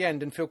got to the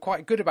end and feel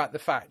quite good about the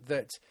fact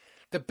that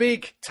the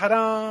big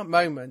ta-da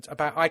moment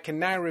about I can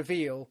now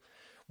reveal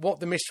what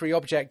the mystery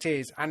object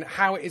is and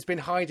how it has been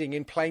hiding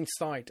in plain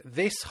sight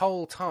this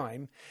whole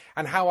time,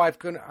 and how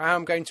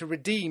I'm going to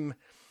redeem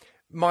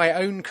my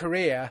own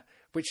career,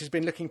 which has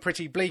been looking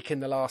pretty bleak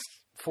in the last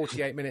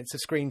 48 minutes of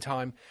screen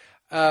time.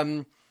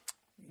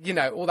 You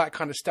know, all that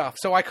kind of stuff.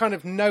 So I kind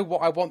of know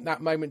what I want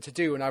that moment to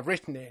do, and I've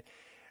written it.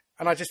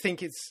 And I just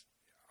think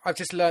I've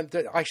just learned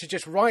that I should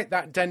just write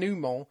that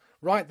denouement,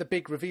 write the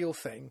big reveal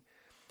thing.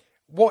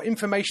 What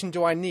information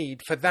do I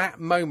need for that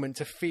moment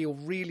to feel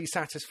really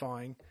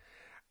satisfying?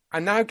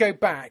 And now go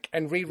back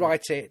and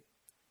rewrite it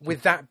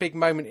with that big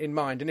moment in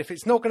mind. And if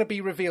it's not going to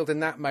be revealed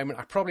in that moment,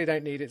 I probably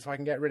don't need it, so I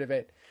can get rid of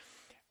it.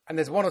 And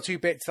there's one or two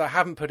bits that I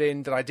haven't put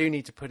in that I do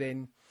need to put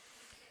in.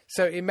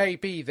 So it may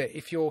be that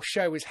if your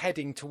show is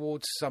heading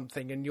towards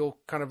something and you're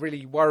kind of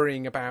really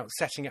worrying about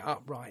setting it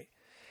up right,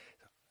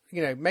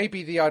 you know,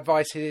 maybe the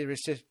advice here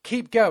is to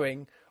keep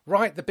going,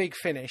 write the big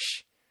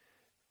finish,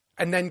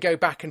 and then go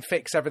back and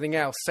fix everything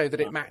else so that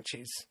it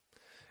matches.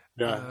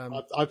 Yeah,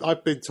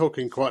 I've been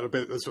talking quite a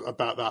bit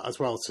about that as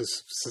well. To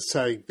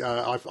say,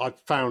 I've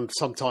found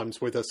sometimes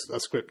with a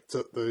script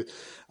that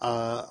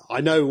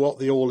I know what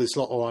the all is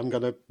lost, or I'm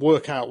going to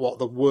work out what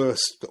the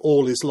worst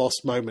all is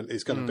lost moment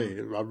is going to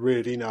be. I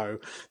really know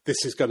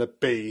this is going to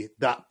be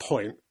that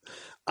point.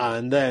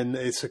 And then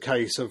it's a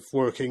case of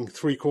working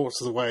 3/4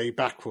 of the way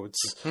backwards,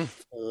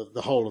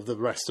 the whole of the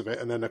rest of it,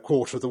 and then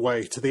 1/4 of the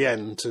way to the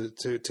end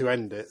to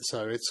end it.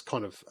 So it's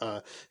kind of,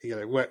 you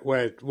know,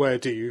 where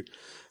do you,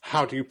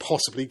 how do you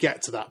possibly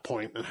get to that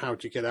point, and how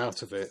do you get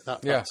out of it?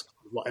 That's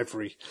what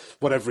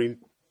every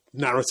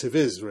narrative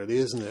is, really,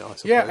 isn't it? I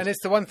suppose. Yeah, and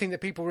it's the one thing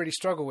that people really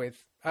struggle with,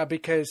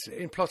 because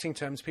in plotting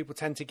terms, people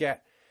tend to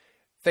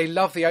they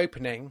love the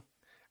opening,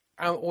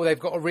 or they've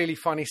got a really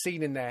funny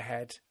scene in their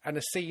head, and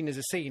a scene is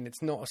a scene,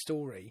 it's not a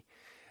story.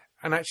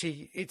 And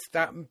actually, it's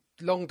that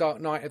long dark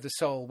night of the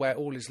soul where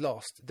all is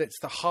lost that's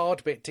the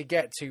hard bit to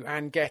get to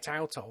and get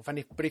out of.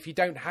 But if you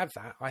don't have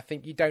that, I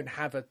think you don't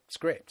have a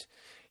script,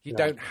 you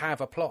don't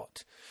have a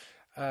plot.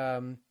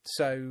 So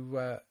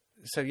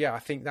yeah, I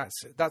think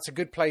that's a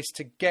good place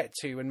to get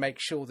to and make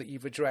sure that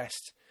you've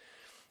addressed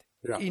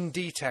in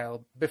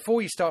detail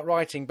before you start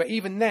writing. But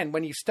even then,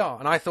 when you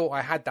start, and I thought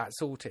I had that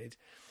sorted,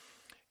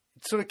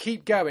 sort of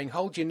keep going,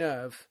 hold your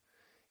nerve,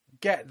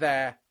 get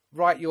there,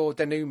 write your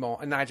denouement,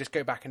 and now just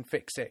go back and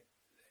fix it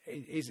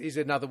is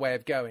another way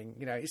of going.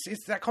 You know,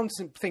 it's that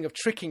constant thing of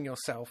tricking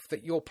yourself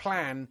that your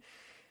plan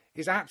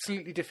is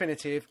absolutely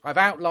definitive. I've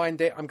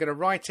outlined it. I'm going to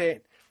write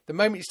it. The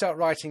moment you start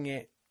writing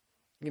it,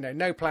 you know,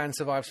 no plan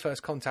survives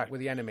first contact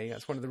with the enemy.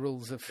 That's one of the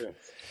rules of,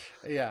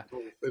 It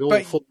all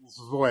falls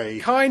away.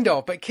 Kind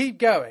of, but keep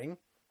going.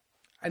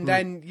 And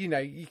then, you know,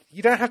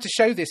 you don't have to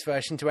show this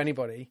version to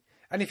anybody.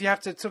 And if you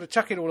have to sort of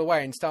chuck it all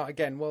away and start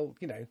again, well,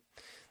 you know,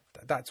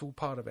 that's all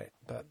part of it.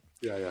 But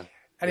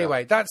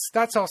anyway,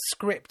 that's our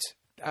script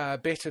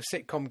bit of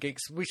Sitcom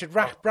Geeks. We should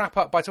wrap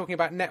up by talking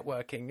about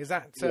networking. Is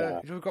that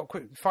we've got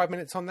quick 5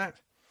 minutes on that?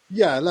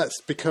 Yeah,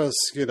 because,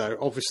 you know,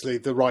 obviously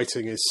the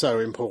writing is so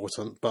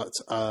important, but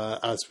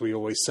as we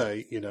always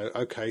say, you know,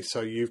 okay,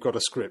 so you've got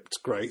a script,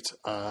 great.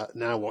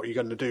 Now what are you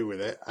going to do with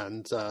it?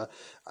 And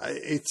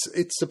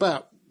it's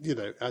about, you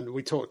know, and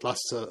we talked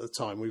last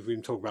time, we've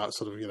been talking about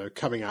sort of, you know,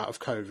 coming out of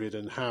COVID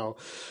and how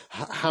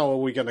are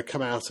we going to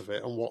come out of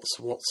it, and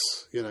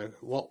what's you know,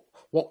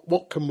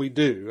 what can we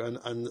do?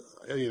 And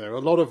you know, a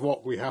lot of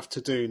what we have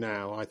to do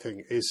now, I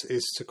think,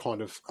 is to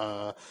kind of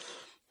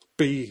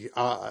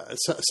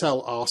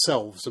sell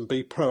ourselves and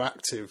be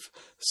proactive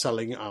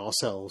selling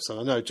ourselves. And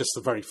I know just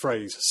the very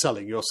phrase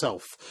 "selling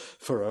yourself"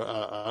 for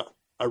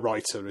a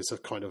writer is a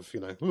kind of, you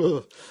know,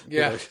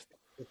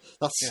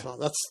 that's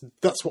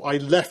what I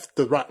left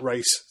the rat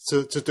race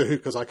to do,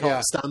 because I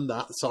can't stand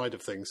that side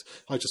of things.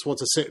 I just want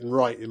to sit and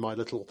write in my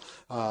little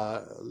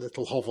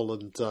hovel,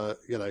 and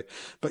you know.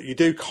 But you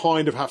do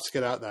kind of have to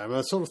get out there. And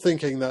I'm sort of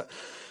thinking that,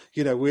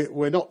 you know,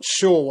 we're not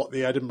sure what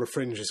the Edinburgh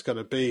Fringe is going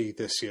to be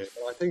this year,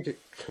 but I think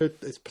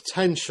it's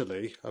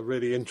potentially a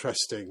really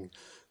interesting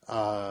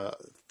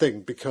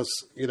thing, because,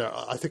 you know,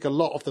 I think a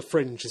lot of the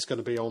Fringe is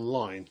going to be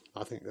online.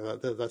 I think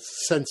that's the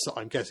sense that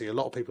I'm getting. A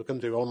lot of people are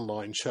going to do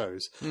online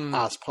shows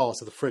as part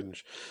of the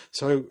Fringe.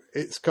 So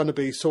it's going to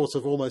be sort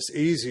of almost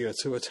easier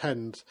to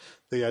attend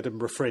the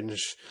Edinburgh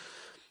Fringe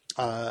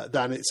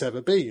than it's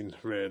ever been,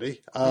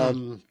 really.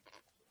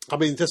 I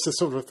mean, just a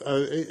sort of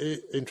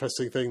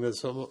interesting thing.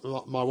 There's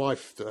my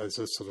wife is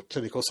a sort of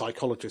clinical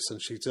psychologist, and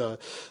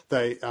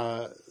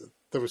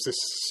there was this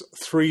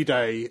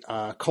 3-day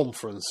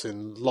conference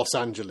in Los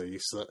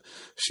Angeles that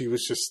she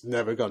was just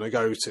never going to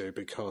go to,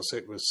 because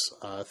it was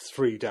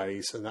 3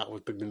 days, and that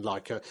would have been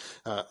like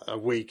a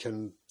week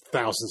and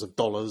thousands of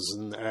dollars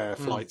and air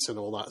flights and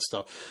all that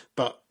stuff.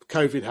 But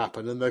COVID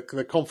happened, and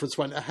the conference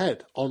went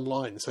ahead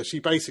online. So she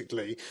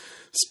basically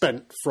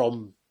spent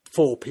from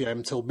 4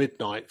 p.m. till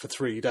midnight for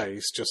 3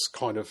 days, just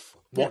kind of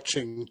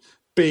watching,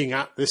 being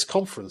at this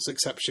conference,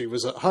 except she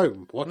was at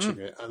home watching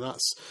it. And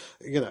that's,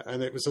 you know,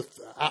 and it was an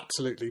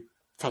absolutely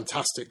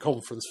fantastic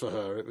conference for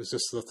her. It was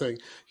just the thing,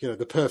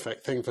 the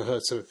perfect thing for her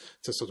to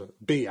sort of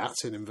be at,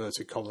 in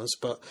inverted commas.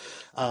 But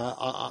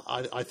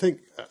I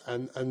think,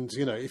 and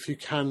if you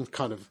can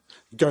kind of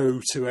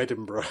go to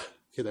Edinburgh,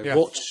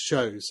 watch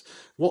shows,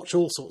 watch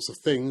all sorts of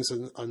things,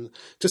 and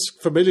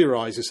just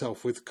familiarise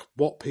yourself with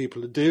what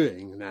people are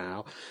doing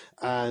now.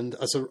 And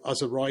as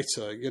a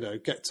writer,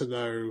 get to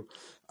know,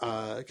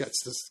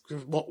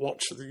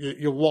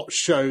 you'll watch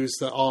shows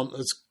that aren't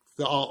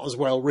as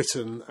well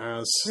written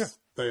as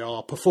they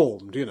are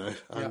performed,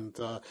 and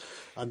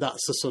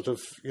that's the sort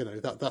of,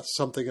 that's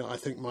something that I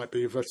think might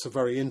be a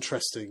very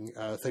interesting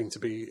thing to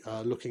be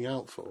looking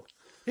out for.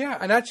 Yeah,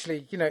 and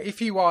actually, if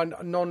you are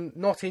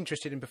not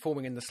interested in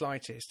performing in the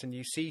slightest, and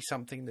you see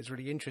something that's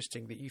really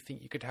interesting that you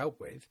think you could help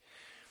with,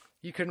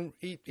 you can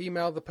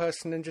email the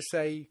person and just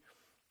say,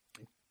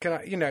 "Can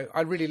I?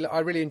 I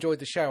really enjoyed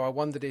the show. I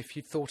wondered if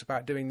you'd thought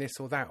about doing this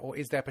or that, or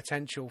is there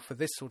potential for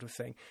this sort of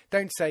thing?"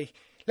 Don't say,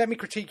 "Let me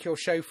critique your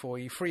show for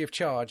you, free of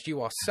charge.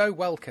 You are so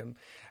welcome."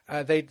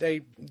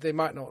 They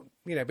might not,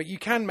 but you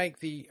can make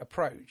the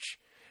approach.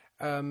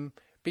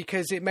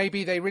 Because it may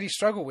be they really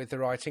struggle with the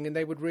writing and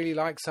they would really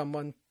like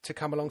someone to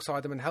come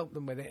alongside them and help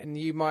them with it. And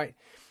you might,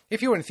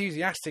 if you're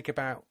enthusiastic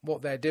about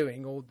what they're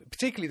doing, or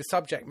particularly the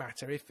subject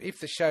matter, if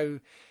the show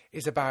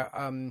is about,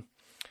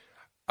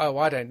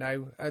 I don't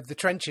know, the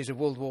trenches of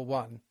World War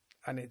One,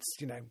 and it's,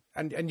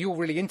 and you're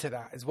really into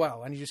that as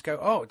well. And you just go,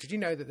 oh, did you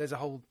know that there's a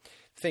whole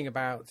thing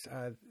about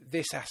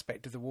this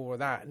aspect of the war or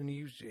that? And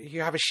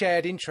you have a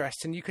shared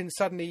interest and you can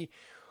suddenly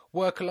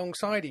work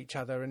alongside each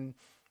other.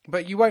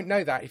 But you won't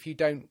know that if you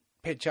don't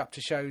pitch up to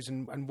shows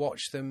and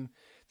watch them,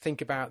 think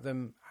about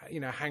them,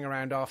 hang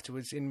around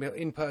afterwards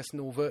in person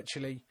or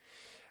virtually.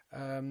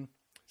 And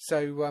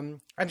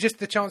just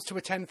the chance to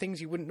attend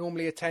things you wouldn't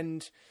normally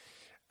attend,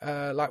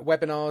 like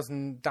webinars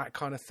and that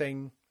kind of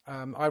thing.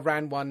 I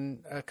ran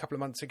one a couple of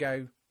months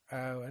ago,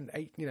 and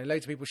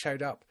loads of people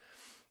showed up.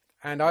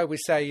 And I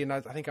always say, I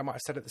think I might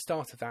have said at the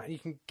start of that, you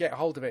can get a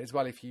hold of it as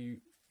well if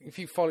you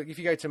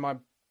go to my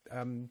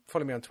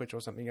follow me on Twitter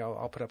or something.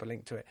 I'll put up a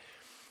link to it.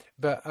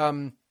 But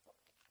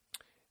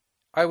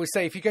I always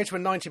say, if you go to a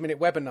 90-minute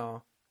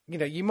webinar,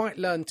 you might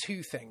learn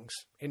two things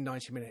in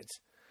 90 minutes.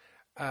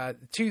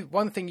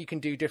 One thing you can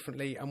do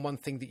differently and one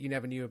thing that you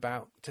never knew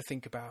about to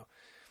think about.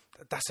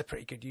 That's a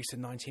pretty good use of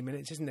 90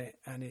 minutes, isn't it?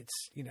 And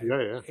it's,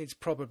 it's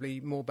probably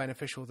more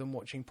beneficial than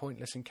watching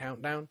Pointless and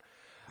Countdown.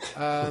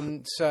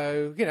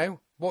 So,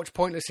 watch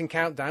Pointless and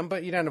Countdown,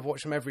 but you don't have to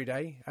watch them every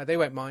day. They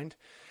won't mind.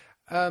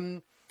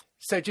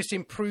 So just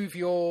improve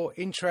your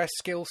interest,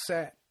 skill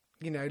set,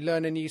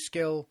 learn a new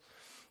skill.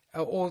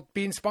 Or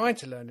be inspired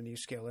to learn a new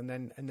skill and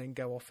then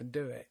go off and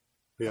do it.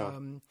 Yeah.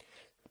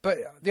 But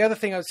the other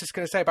thing I was just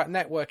going to say about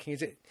networking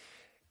is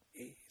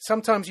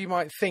sometimes you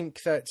might think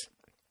that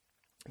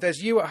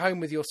there's you at home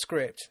with your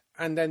script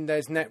and then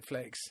there's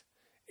Netflix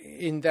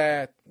in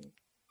their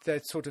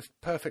sort of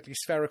perfectly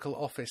spherical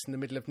office in the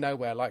middle of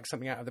nowhere, like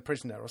something out of The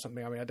Prisoner or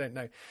something. I mean, I don't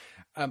know.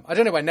 I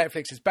don't know where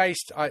Netflix is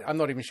based. I'm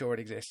not even sure it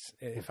exists,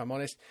 if I'm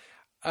honest.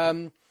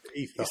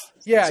 Ether.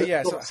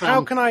 Yeah. So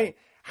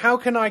how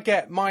can I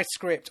get my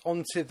script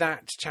onto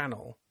that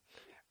channel?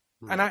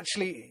 And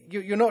actually,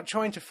 you're not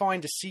trying to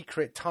find a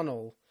secret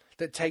tunnel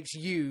that takes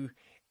you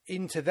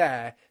into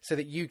there so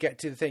that you get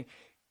to the thing.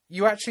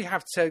 You actually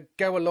have to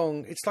go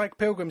along. It's like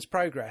Pilgrim's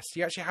Progress.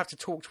 You actually have to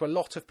talk to a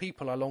lot of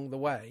people along the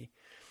way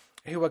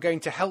who are going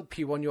to help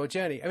you on your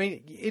journey. I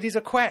mean, it is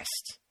a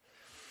quest.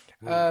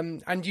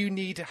 And you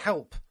need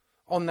help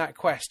on that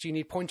quest. You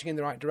need pointing in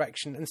the right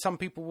direction. And some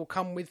people will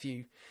come with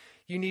you.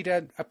 You need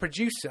a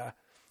producer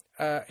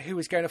who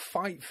is going to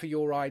fight for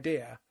your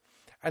idea,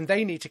 and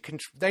they need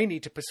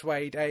to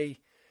persuade a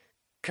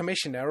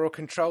commissioner or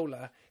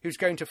controller who's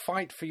going to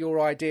fight for your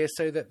idea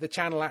so that the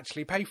channel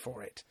actually pay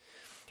for it.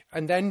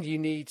 And then you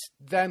need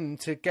them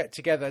to get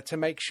together to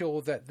make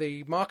sure that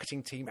the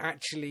marketing team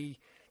actually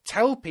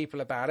tell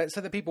people about it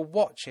so that people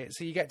watch it,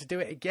 so you get to do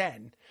it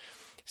again.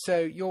 So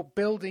you're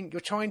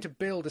trying to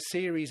build a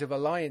series of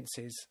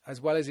alliances as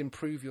well as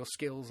improve your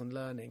skills and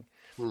learning.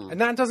 And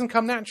that doesn't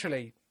come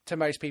naturally to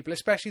most people,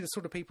 especially the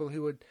sort of people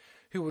who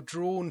were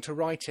drawn to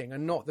writing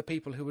and not the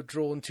people who were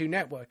drawn to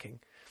networking.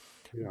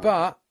 Yeah.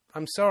 But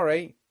I'm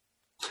sorry,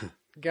 you're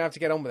going to have to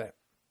get on with it.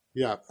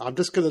 Yeah, I'm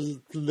just going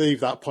to leave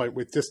that point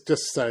with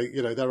just say,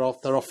 there are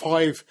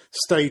 5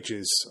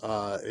 stages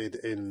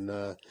in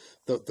the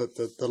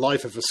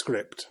life of a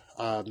script.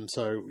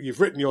 So you've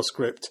written your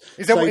script.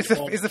 Is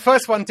the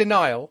first one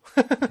denial?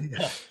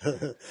 Yeah.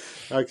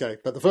 Okay,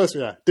 but the first,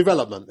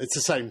 development. It's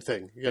the same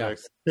thing.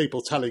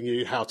 People telling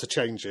you how to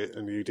change it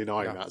and you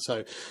denying that.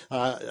 So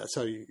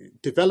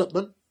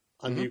development.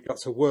 And you've got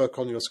to work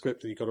on your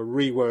script, and you've got to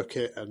rework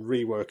it and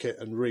rework it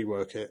and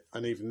rework it.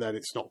 And even then,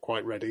 it's not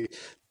quite ready.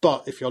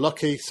 But if you're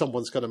lucky,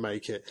 someone's going to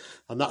make it.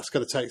 And that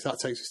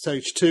takes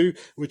stage 2,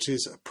 which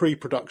is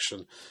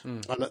pre-production.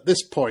 And at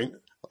this point,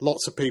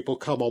 lots of people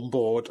come on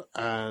board,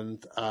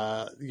 and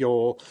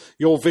your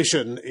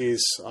vision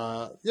is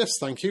yes,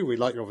 thank you, we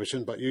like your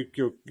vision, but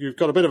you've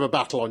got a bit of a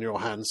battle on your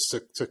hands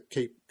to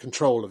keep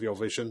control of your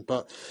vision.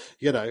 But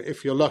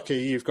if you're lucky,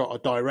 you've got a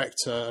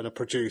director and a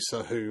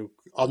producer who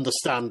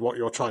understand what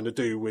you're trying to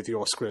do with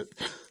your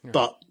script. Yeah.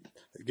 But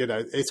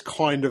it's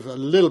kind of a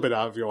little bit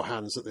out of your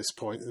hands at this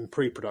point in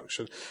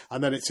pre-production.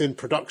 And then it's in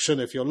production.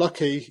 If you're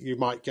lucky, you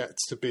might get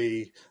to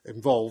be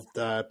involved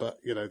there, but,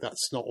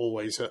 that's not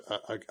always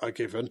a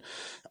given.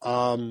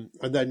 And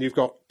then you've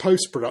got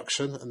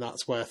post-production, and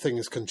that's where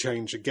things can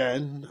change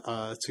again.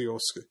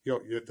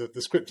 The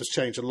script has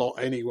changed a lot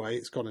anyway.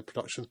 It's gone in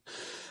production.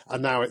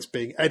 And now it's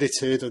being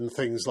edited, and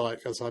things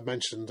like, as I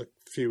mentioned a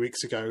few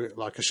weeks ago,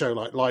 like a show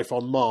like Life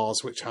on Mars,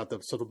 which had the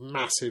sort of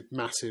massive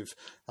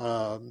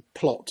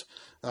plot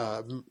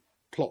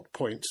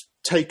point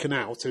taken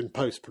out in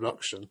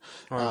post-production,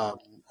 right.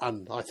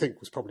 And I think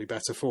was probably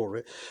better for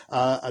it.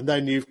 And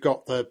then you've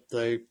got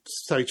the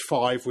stage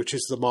 5, which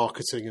is the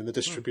marketing and the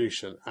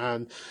distribution.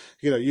 And,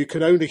 you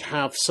can only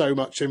have so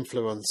much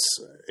influence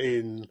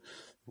in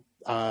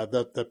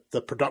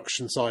the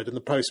production side and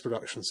the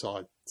post-production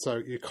side. So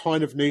you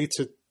kind of need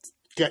to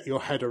get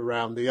your head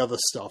around the other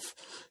stuff,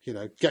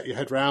 get your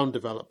head around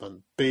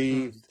development,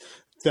 be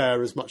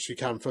there as much as you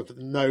can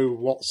know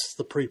what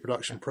the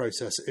pre-production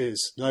process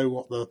is, know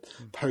what the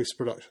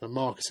post-production and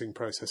marketing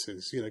process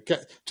is,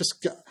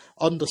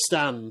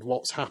 understand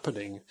what's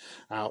happening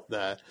out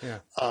there. Yeah.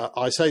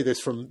 I say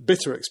this from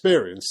bitter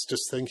experience,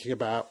 just thinking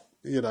about,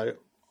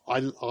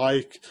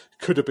 I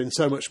could have been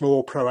so much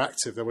more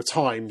proactive. There were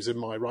times in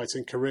my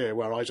writing career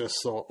where I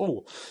just thought,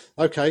 oh,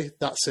 okay,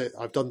 that's it.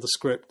 I've done the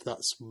script.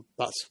 That's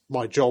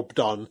my job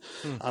done.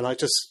 And I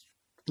just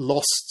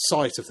lost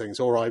sight of things,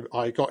 or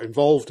I got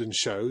involved in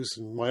shows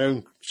and my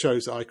own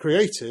shows that I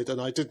created, and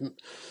I didn't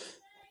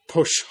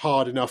push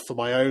hard enough for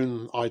my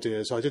own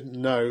ideas. I didn't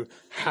know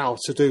how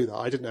to do that.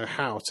 I didn't know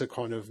how to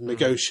kind of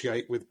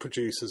negotiate with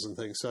producers and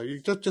things. So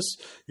you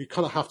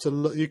kind of have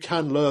to, you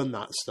can learn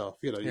that stuff.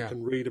 You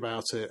can read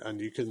about it,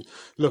 and you can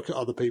look at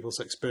other people's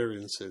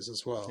experiences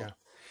as well. Yeah.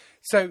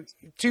 So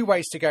 2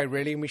 ways to go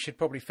really, and we should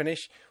probably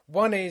finish.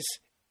 One is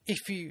if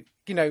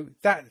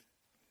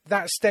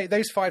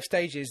those 5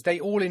 stages, they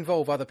all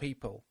involve other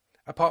people.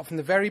 Apart from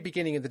the very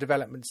beginning of the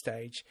development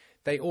stage,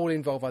 they all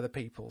involve other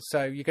people.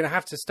 So you're going to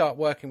have to start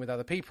working with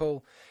other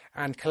people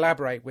and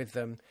collaborate with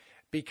them,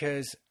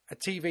 because a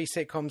TV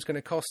sitcom is going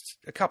to cost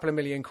a couple of £1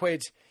 million.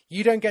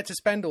 You don't get to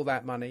spend all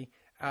that money.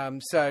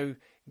 So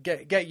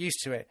get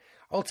used to it.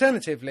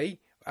 Alternatively,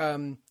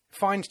 find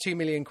 £2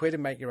 million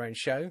and make your own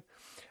show,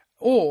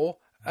 or,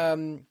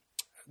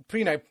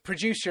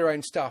 produce your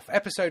own stuff.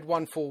 Episode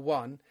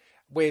 141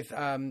 with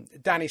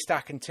Danny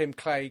Stack and Tim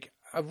Clegg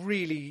are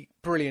really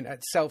brilliant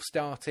at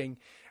self-starting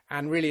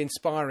and really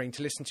inspiring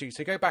to listen to.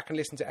 So go back and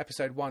listen to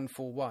episode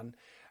 141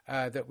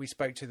 that we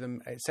spoke to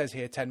them, it says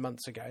here, 10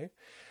 months ago.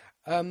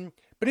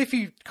 But if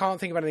you can't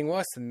think of anything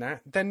worse than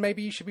that, then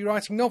maybe you should be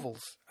writing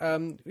novels.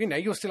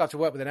 You'll still have to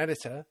work with an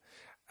editor,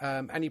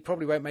 and you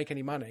probably won't make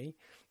any money,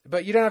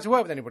 but you don't have to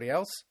work with anybody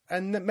else.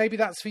 And maybe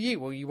that's for you.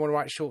 Or you want to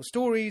write short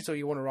stories, or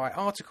you want to write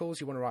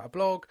articles, you want to write a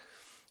blog,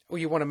 or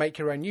you want to make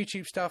your own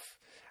YouTube stuff.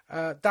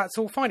 That's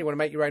all fine. You want to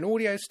make your own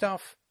audio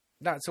stuff.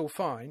 That's all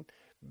fine.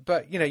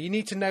 But, you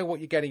need to know what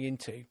you're getting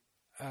into.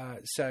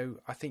 So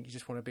I think you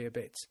just want to be a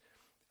bit,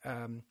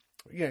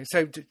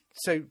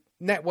 so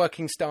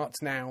networking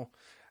starts now,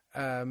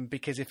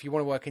 because if you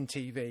want to work in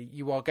TV,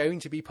 you are going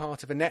to be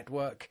part of a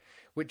network,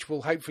 which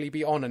will hopefully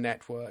be on a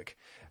network.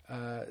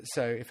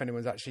 So if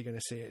anyone's actually going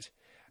to see it.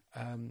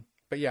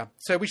 But yeah,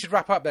 so we should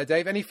wrap up there,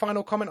 Dave. Any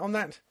final comment on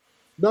that?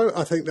 No,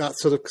 I think that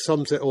sort of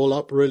sums it all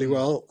up really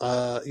well.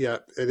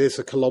 It is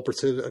a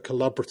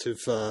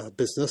collaborative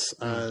business,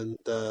 and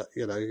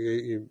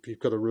you've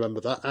got to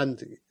remember that,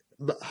 and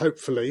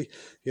hopefully,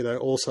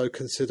 also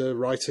consider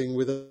writing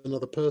with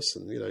another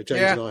person.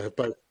 James and I have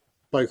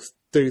both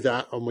do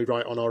that, and we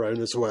write on our own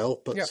as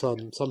well. But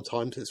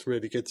sometimes it's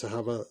really good to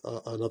have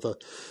another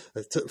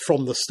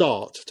from the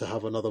start, to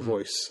have another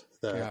voice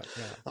there.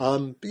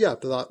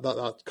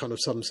 That kind of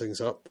sums things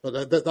up.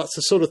 But that's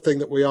the sort of thing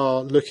that we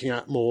are looking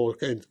at more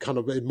in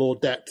more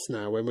depth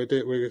now, when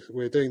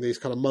we're doing these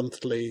kind of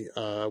monthly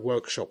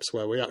workshops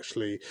where we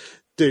actually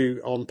do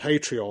on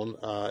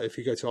Patreon. If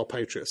you go to our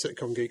Patreon,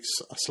 Sitcom Geeks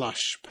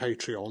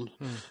 /Patreon,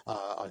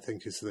 I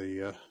think is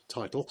the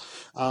title.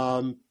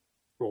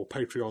 Or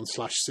Patreon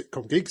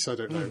 /Sitcom Geeks. I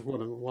don't know.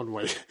 One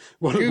way.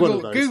 One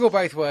of those. Google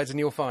both words and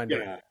you'll find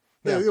it.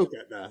 Yeah, you'll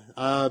get there.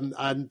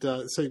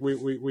 So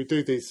we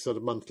do these sort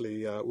of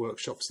monthly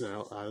workshops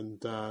now, and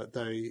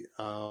they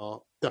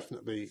are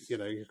definitely,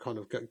 you're kind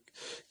of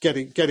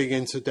getting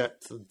into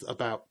depth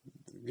about,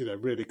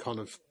 really kind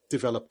of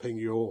developing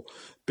your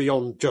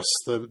beyond just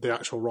the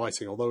actual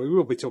writing. Although we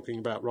will be talking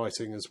about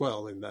writing as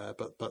well in there,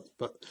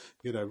 but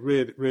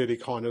really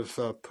kind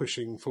of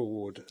pushing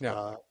forward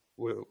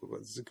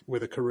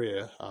with a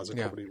career as a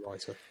comedy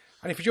writer.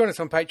 And if you join us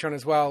on Patreon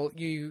as well,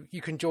 you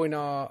can join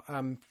our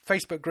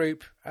Facebook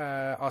group,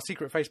 our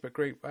secret Facebook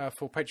group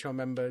for Patreon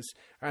members.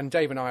 And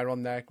Dave and I are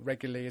on there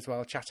regularly as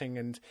well, chatting.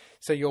 And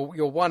so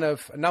you're one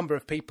of a number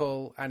of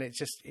people, and it's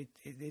just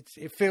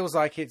it feels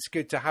like it's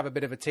good to have a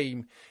bit of a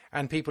team.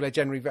 And people are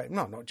generally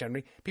not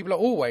generally. People are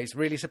always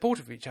really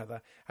supportive of each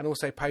other, and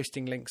also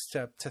posting links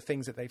to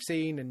things that they've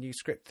seen and new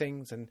script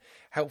things and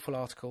helpful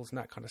articles and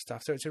that kind of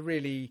stuff. So it's a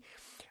really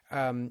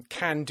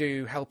can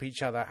do, help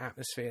each other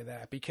atmosphere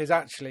there, because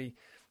actually,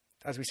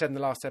 as we said in the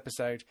last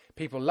episode,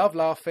 people love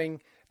laughing,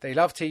 they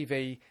love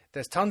TV,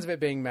 there's tons of it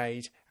being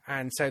made,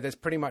 and so there's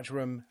pretty much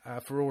room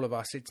for all of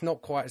us. It's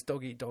not quite as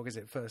dog eat dog as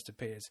it first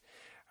appears.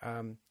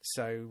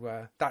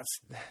 So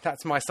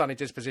that's my sunny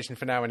disposition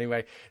for now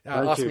anyway.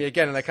 Ask me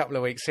again in a couple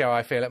of weeks, see how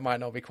I feel. It might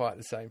not be quite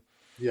the same.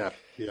 Yeah,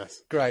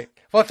 yes. Great.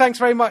 Well, thanks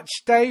very much,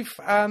 Dave.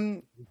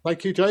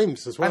 Thank you,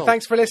 James, as well. And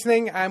thanks for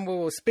listening, and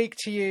we'll speak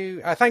to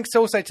you. Thanks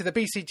also to the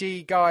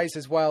BCG guys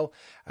as well,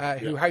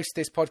 who host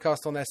this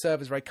podcast on their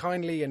servers very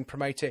kindly and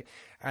promote it.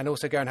 And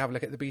also go and have a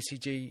look at the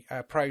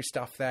BCG Pro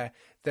stuff there.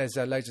 There's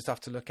loads of stuff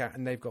to look at,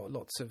 and they've got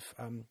lots of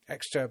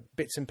extra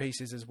bits and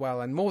pieces as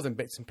well, and more than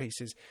bits and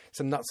pieces,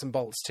 some nuts and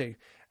bolts too.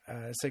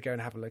 So go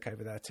and have a look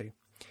over there too.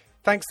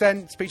 Thanks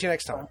then. Speak to you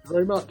next time. Thank you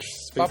very much.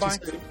 Bye-bye.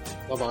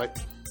 Bye-bye.